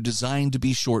publications that are designed to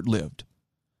be short-lived.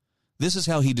 This is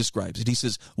how he describes it. He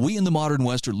says, we in the modern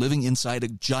West are living inside a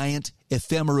giant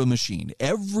ephemera machine.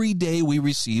 Every day we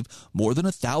receive more than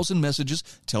 1,000 messages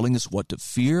telling us what to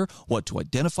fear, what to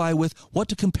identify with, what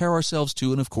to compare ourselves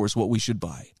to, and of course, what we should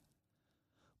buy.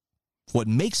 What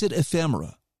makes it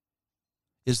ephemera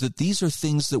is that these are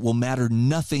things that will matter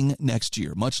nothing next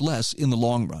year, much less in the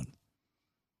long run.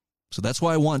 So that's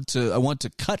why I want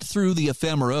to cut through the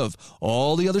ephemera of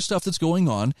all the other stuff that's going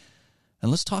on, and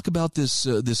let's talk about this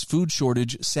food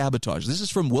shortage sabotage. This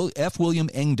is from F. William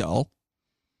Engdahl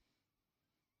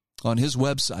on his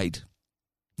website,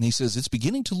 and he says it's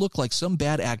beginning to look like some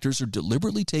bad actors are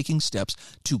deliberately taking steps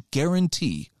to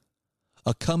guarantee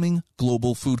a coming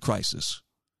global food crisis.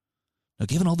 Now,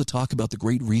 given all the talk about the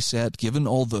Great Reset, given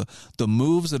all the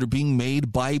moves that are being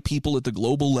made by people at the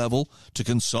global level to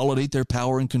consolidate their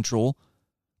power and control,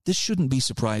 this shouldn't be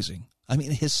surprising. I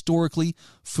mean, historically,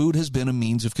 food has been a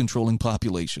means of controlling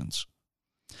populations.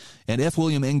 And F.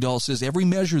 William Engdahl says every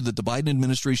measure that the Biden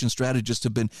administration strategists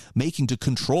have been making to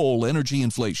control energy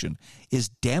inflation is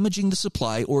damaging the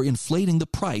supply or inflating the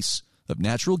price of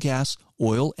natural gas,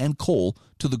 oil, and coal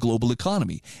to the global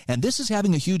economy. And this is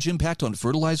having a huge impact on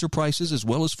fertilizer prices as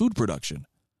well as food production.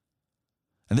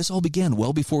 And this all began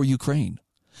well before Ukraine.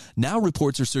 Now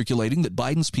reports are circulating that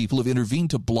Biden's people have intervened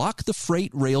to block the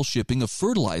freight rail shipping of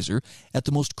fertilizer at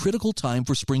the most critical time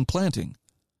for spring planting.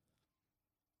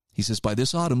 He says by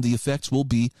this autumn, the effects will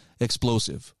be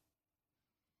explosive.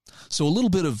 So a little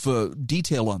bit of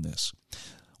detail on this.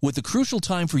 With the crucial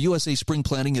time for USA spring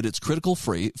planting at its critical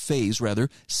phase,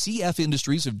 CF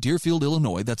Industries of Deerfield,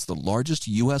 Illinois, that's the largest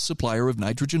U.S. supplier of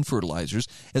nitrogen fertilizers,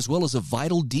 as well as a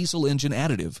vital diesel engine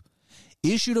additive,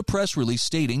 issued a press release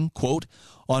stating, quote,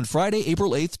 on Friday,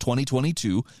 April 8th,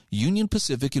 2022, Union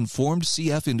Pacific informed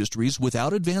CF Industries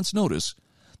without advance notice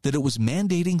that it was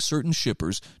mandating certain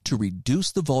shippers to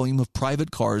reduce the volume of private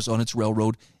cars on its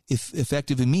railroad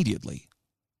effective immediately,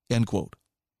 end quote.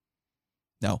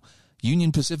 Now,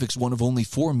 Union Pacific's one of only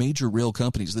 4 major rail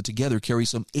companies that together carry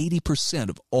some 80%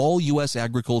 of all U.S.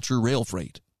 agriculture rail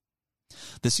freight.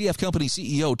 The CF Company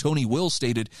CEO, Tony Will,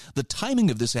 stated the timing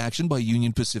of this action by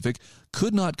Union Pacific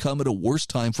could not come at a worse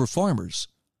time for farmers.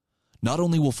 Not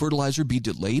only will fertilizer be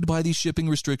delayed by these shipping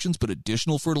restrictions, but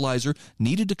additional fertilizer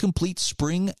needed to complete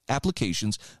spring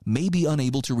applications may be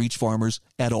unable to reach farmers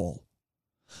at all.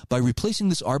 By replacing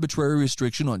this arbitrary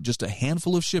restriction on just a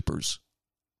handful of shippers,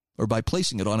 or by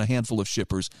placing it on a handful of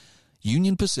shippers,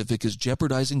 Union Pacific is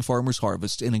jeopardizing farmers'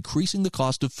 harvests and increasing the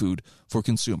cost of food for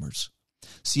consumers.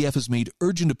 CF has made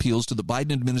urgent appeals to the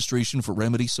Biden administration for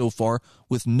remedy so far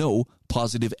with no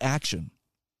positive action.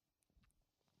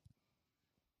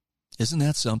 Isn't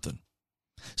that something?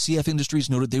 CF Industries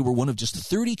noted they were one of just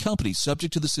 30 companies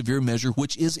subject to the severe measure,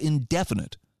 which is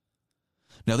indefinite.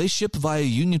 Now, they ship via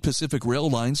Union Pacific Rail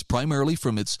lines, primarily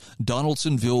from its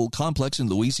Donaldsonville complex in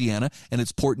Louisiana and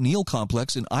its Port Neal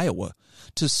complex in Iowa,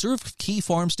 to serve key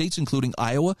farm states including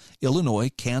Iowa, Illinois,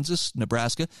 Kansas,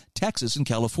 Nebraska, Texas, and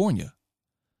California.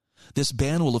 This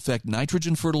ban will affect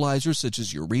nitrogen fertilizers such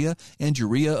as urea and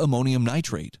urea ammonium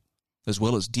nitrate, as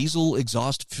well as diesel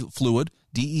exhaust fluid,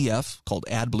 DEF, called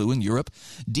AdBlue in Europe.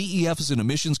 DEF is an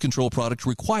emissions control product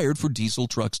required for diesel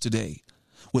trucks today.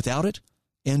 Without it,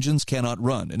 engines cannot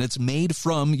run, and it's made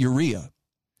from urea.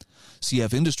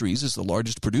 CF Industries is the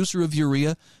largest producer of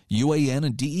urea, UAN,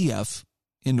 and DEF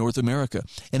in North America,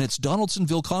 and its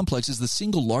Donaldsonville complex is the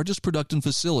single largest production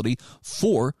facility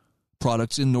for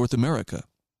products in North America.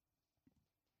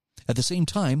 At the same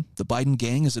time, the Biden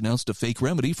gang has announced a fake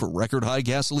remedy for record-high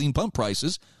gasoline pump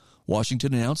prices.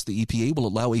 Washington announced the EPA will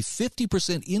allow a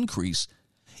 50% increase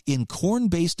in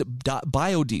corn-based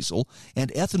biodiesel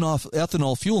and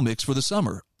ethanol fuel mix for the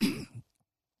summer.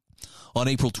 On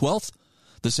April 12th,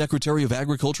 the Secretary of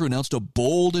Agriculture announced a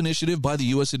bold initiative by the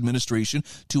U.S. administration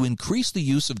to increase the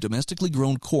use of domestically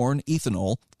grown corn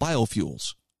ethanol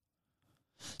biofuels.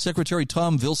 Secretary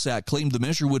Tom Vilsack claimed the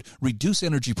measure would reduce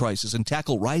energy prices and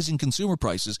tackle rising consumer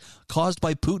prices caused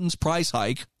by Putin's price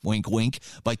hike, wink wink,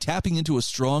 by tapping into a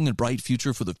strong and bright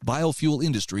future for the biofuel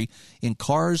industry in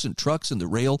cars and trucks and the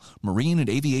rail, marine, and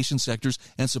aviation sectors,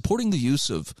 and supporting the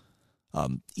use of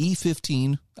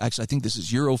E15, actually I think this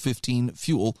is Euro 15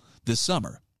 fuel this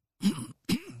summer.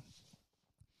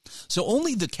 So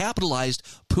only the capitalized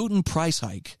Putin price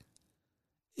hike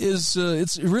is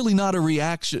it's really not a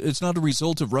reaction. It's not a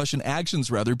result of Russian actions,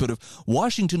 rather, but of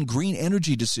Washington green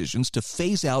energy decisions to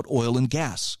phase out oil and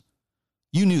gas.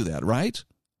 You knew that, right?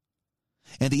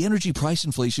 And the energy price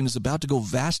inflation is about to go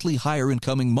vastly higher in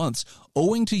coming months,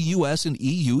 owing to U.S. and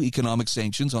EU economic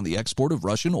sanctions on the export of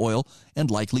Russian oil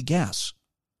and likely gas.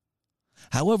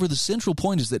 However, the central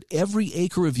point is that every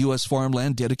acre of U.S.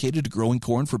 farmland dedicated to growing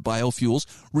corn for biofuels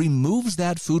removes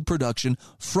that food production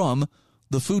from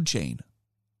the food chain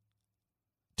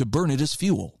to burn it as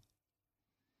fuel.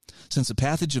 Since the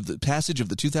passage of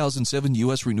the 2007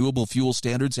 U.S. Renewable Fuel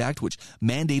Standards Act, which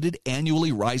mandated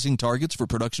annually rising targets for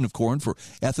production of corn for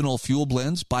ethanol fuel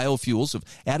blends, biofuels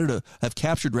have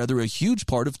captured a huge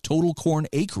part of total corn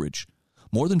acreage,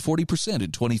 more than 40%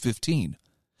 in 2015.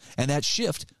 And that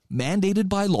shift, mandated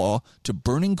by law to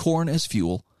burning corn as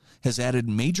fuel, has added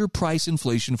major price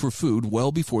inflation for food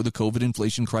well before the COVID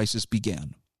inflation crisis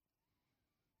began.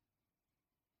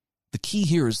 The key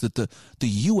here is that the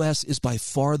U.S. is by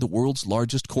far the world's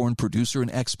largest corn producer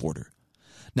and exporter.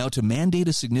 Now, to mandate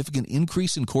a significant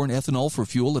increase in corn ethanol for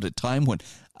fuel at a time when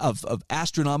of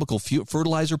astronomical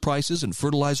fertilizer prices and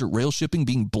fertilizer rail shipping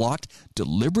being blocked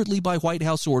deliberately by White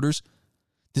House orders,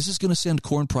 this is going to send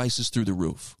corn prices through the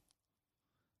roof.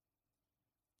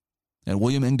 And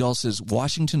William Engdahl says,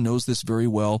 Washington knows this very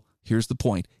well. Here's the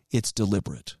point. It's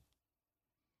deliberate.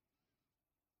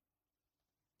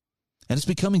 And it's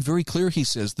becoming very clear, he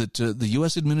says, that the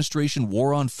U.S. administration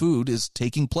war on food is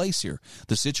taking place here.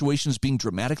 The situation is being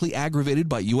dramatically aggravated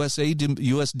by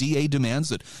USDA demands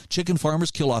that chicken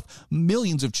farmers kill off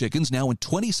millions of chickens now in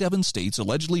 27 states,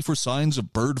 allegedly for signs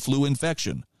of bird flu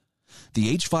infection.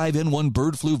 The H5N1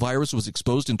 bird flu virus was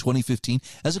exposed in 2015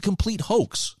 as a complete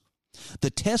hoax. The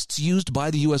tests used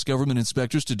by the U.S. government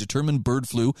inspectors to determine bird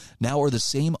flu now are the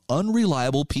same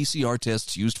unreliable PCR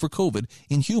tests used for COVID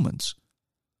in humans.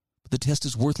 The test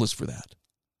is worthless for that.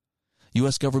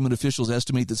 U.S. government officials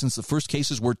estimate that since the first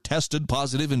cases were tested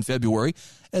positive in February,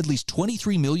 at least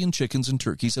 23 million chickens and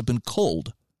turkeys have been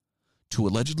culled to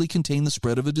allegedly contain the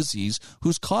spread of a disease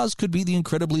whose cause could be the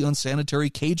incredibly unsanitary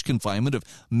cage confinement of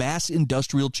mass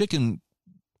industrial chicken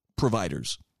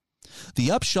providers. The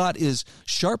upshot is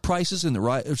sharp rises in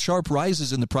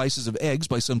the prices of eggs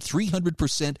by some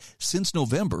 300% since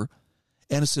November,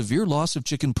 and a severe loss of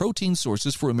chicken protein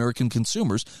sources for American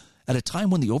consumers at a time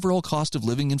when the overall cost of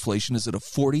living inflation is at a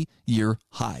 40-year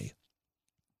high.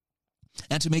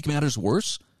 And to make matters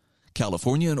worse,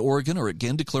 California and Oregon are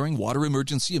again declaring water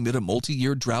emergency amid a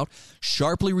multi-year drought,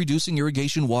 sharply reducing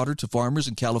irrigation water to farmers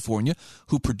in California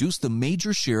who produce the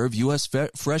major share of U.S.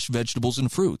 fresh vegetables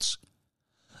and fruits.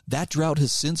 That drought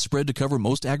has since spread to cover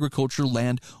most agricultural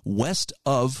land west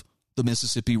of the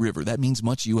Mississippi River. That means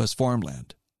much U.S.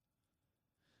 farmland.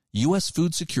 U.S.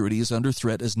 food security is under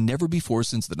threat as never before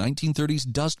since the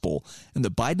 1930s Dust Bowl, and the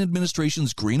Biden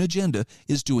administration's green agenda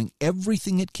is doing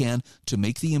everything it can to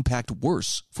make the impact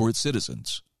worse for its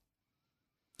citizens.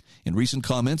 In recent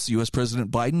comments, U.S.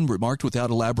 President Biden remarked without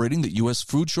elaborating that U.S.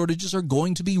 food shortages are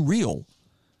going to be real.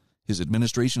 His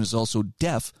administration is also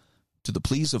deaf to the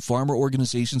pleas of farmer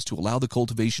organizations to allow the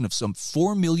cultivation of some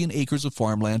 4 million acres of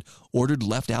farmland ordered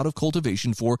left out of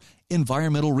cultivation for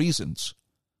environmental reasons.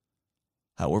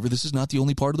 However, this is not the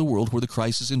only part of the world where the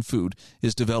crisis in food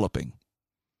is developing.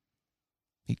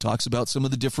 He talks about some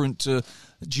of the different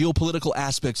geopolitical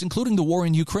aspects, including the war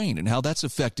in Ukraine and how that's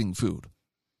affecting food.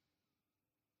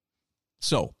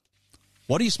 So,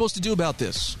 what are you supposed to do about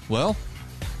this? Well,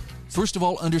 first of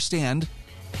all, understand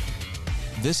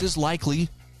this is likely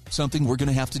something we're going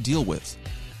to have to deal with.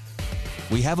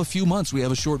 We have a few months. We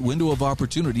have a short window of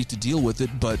opportunity to deal with it,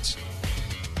 but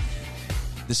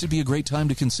this would be a great time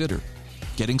to consider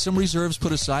getting some reserves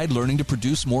put aside, learning to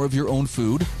produce more of your own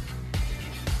food.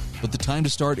 But the time to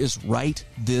start is right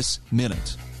this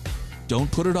minute.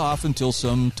 Don't put it off until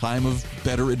some time of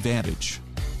better advantage.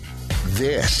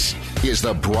 This is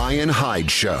the Brian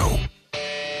Hyde Show.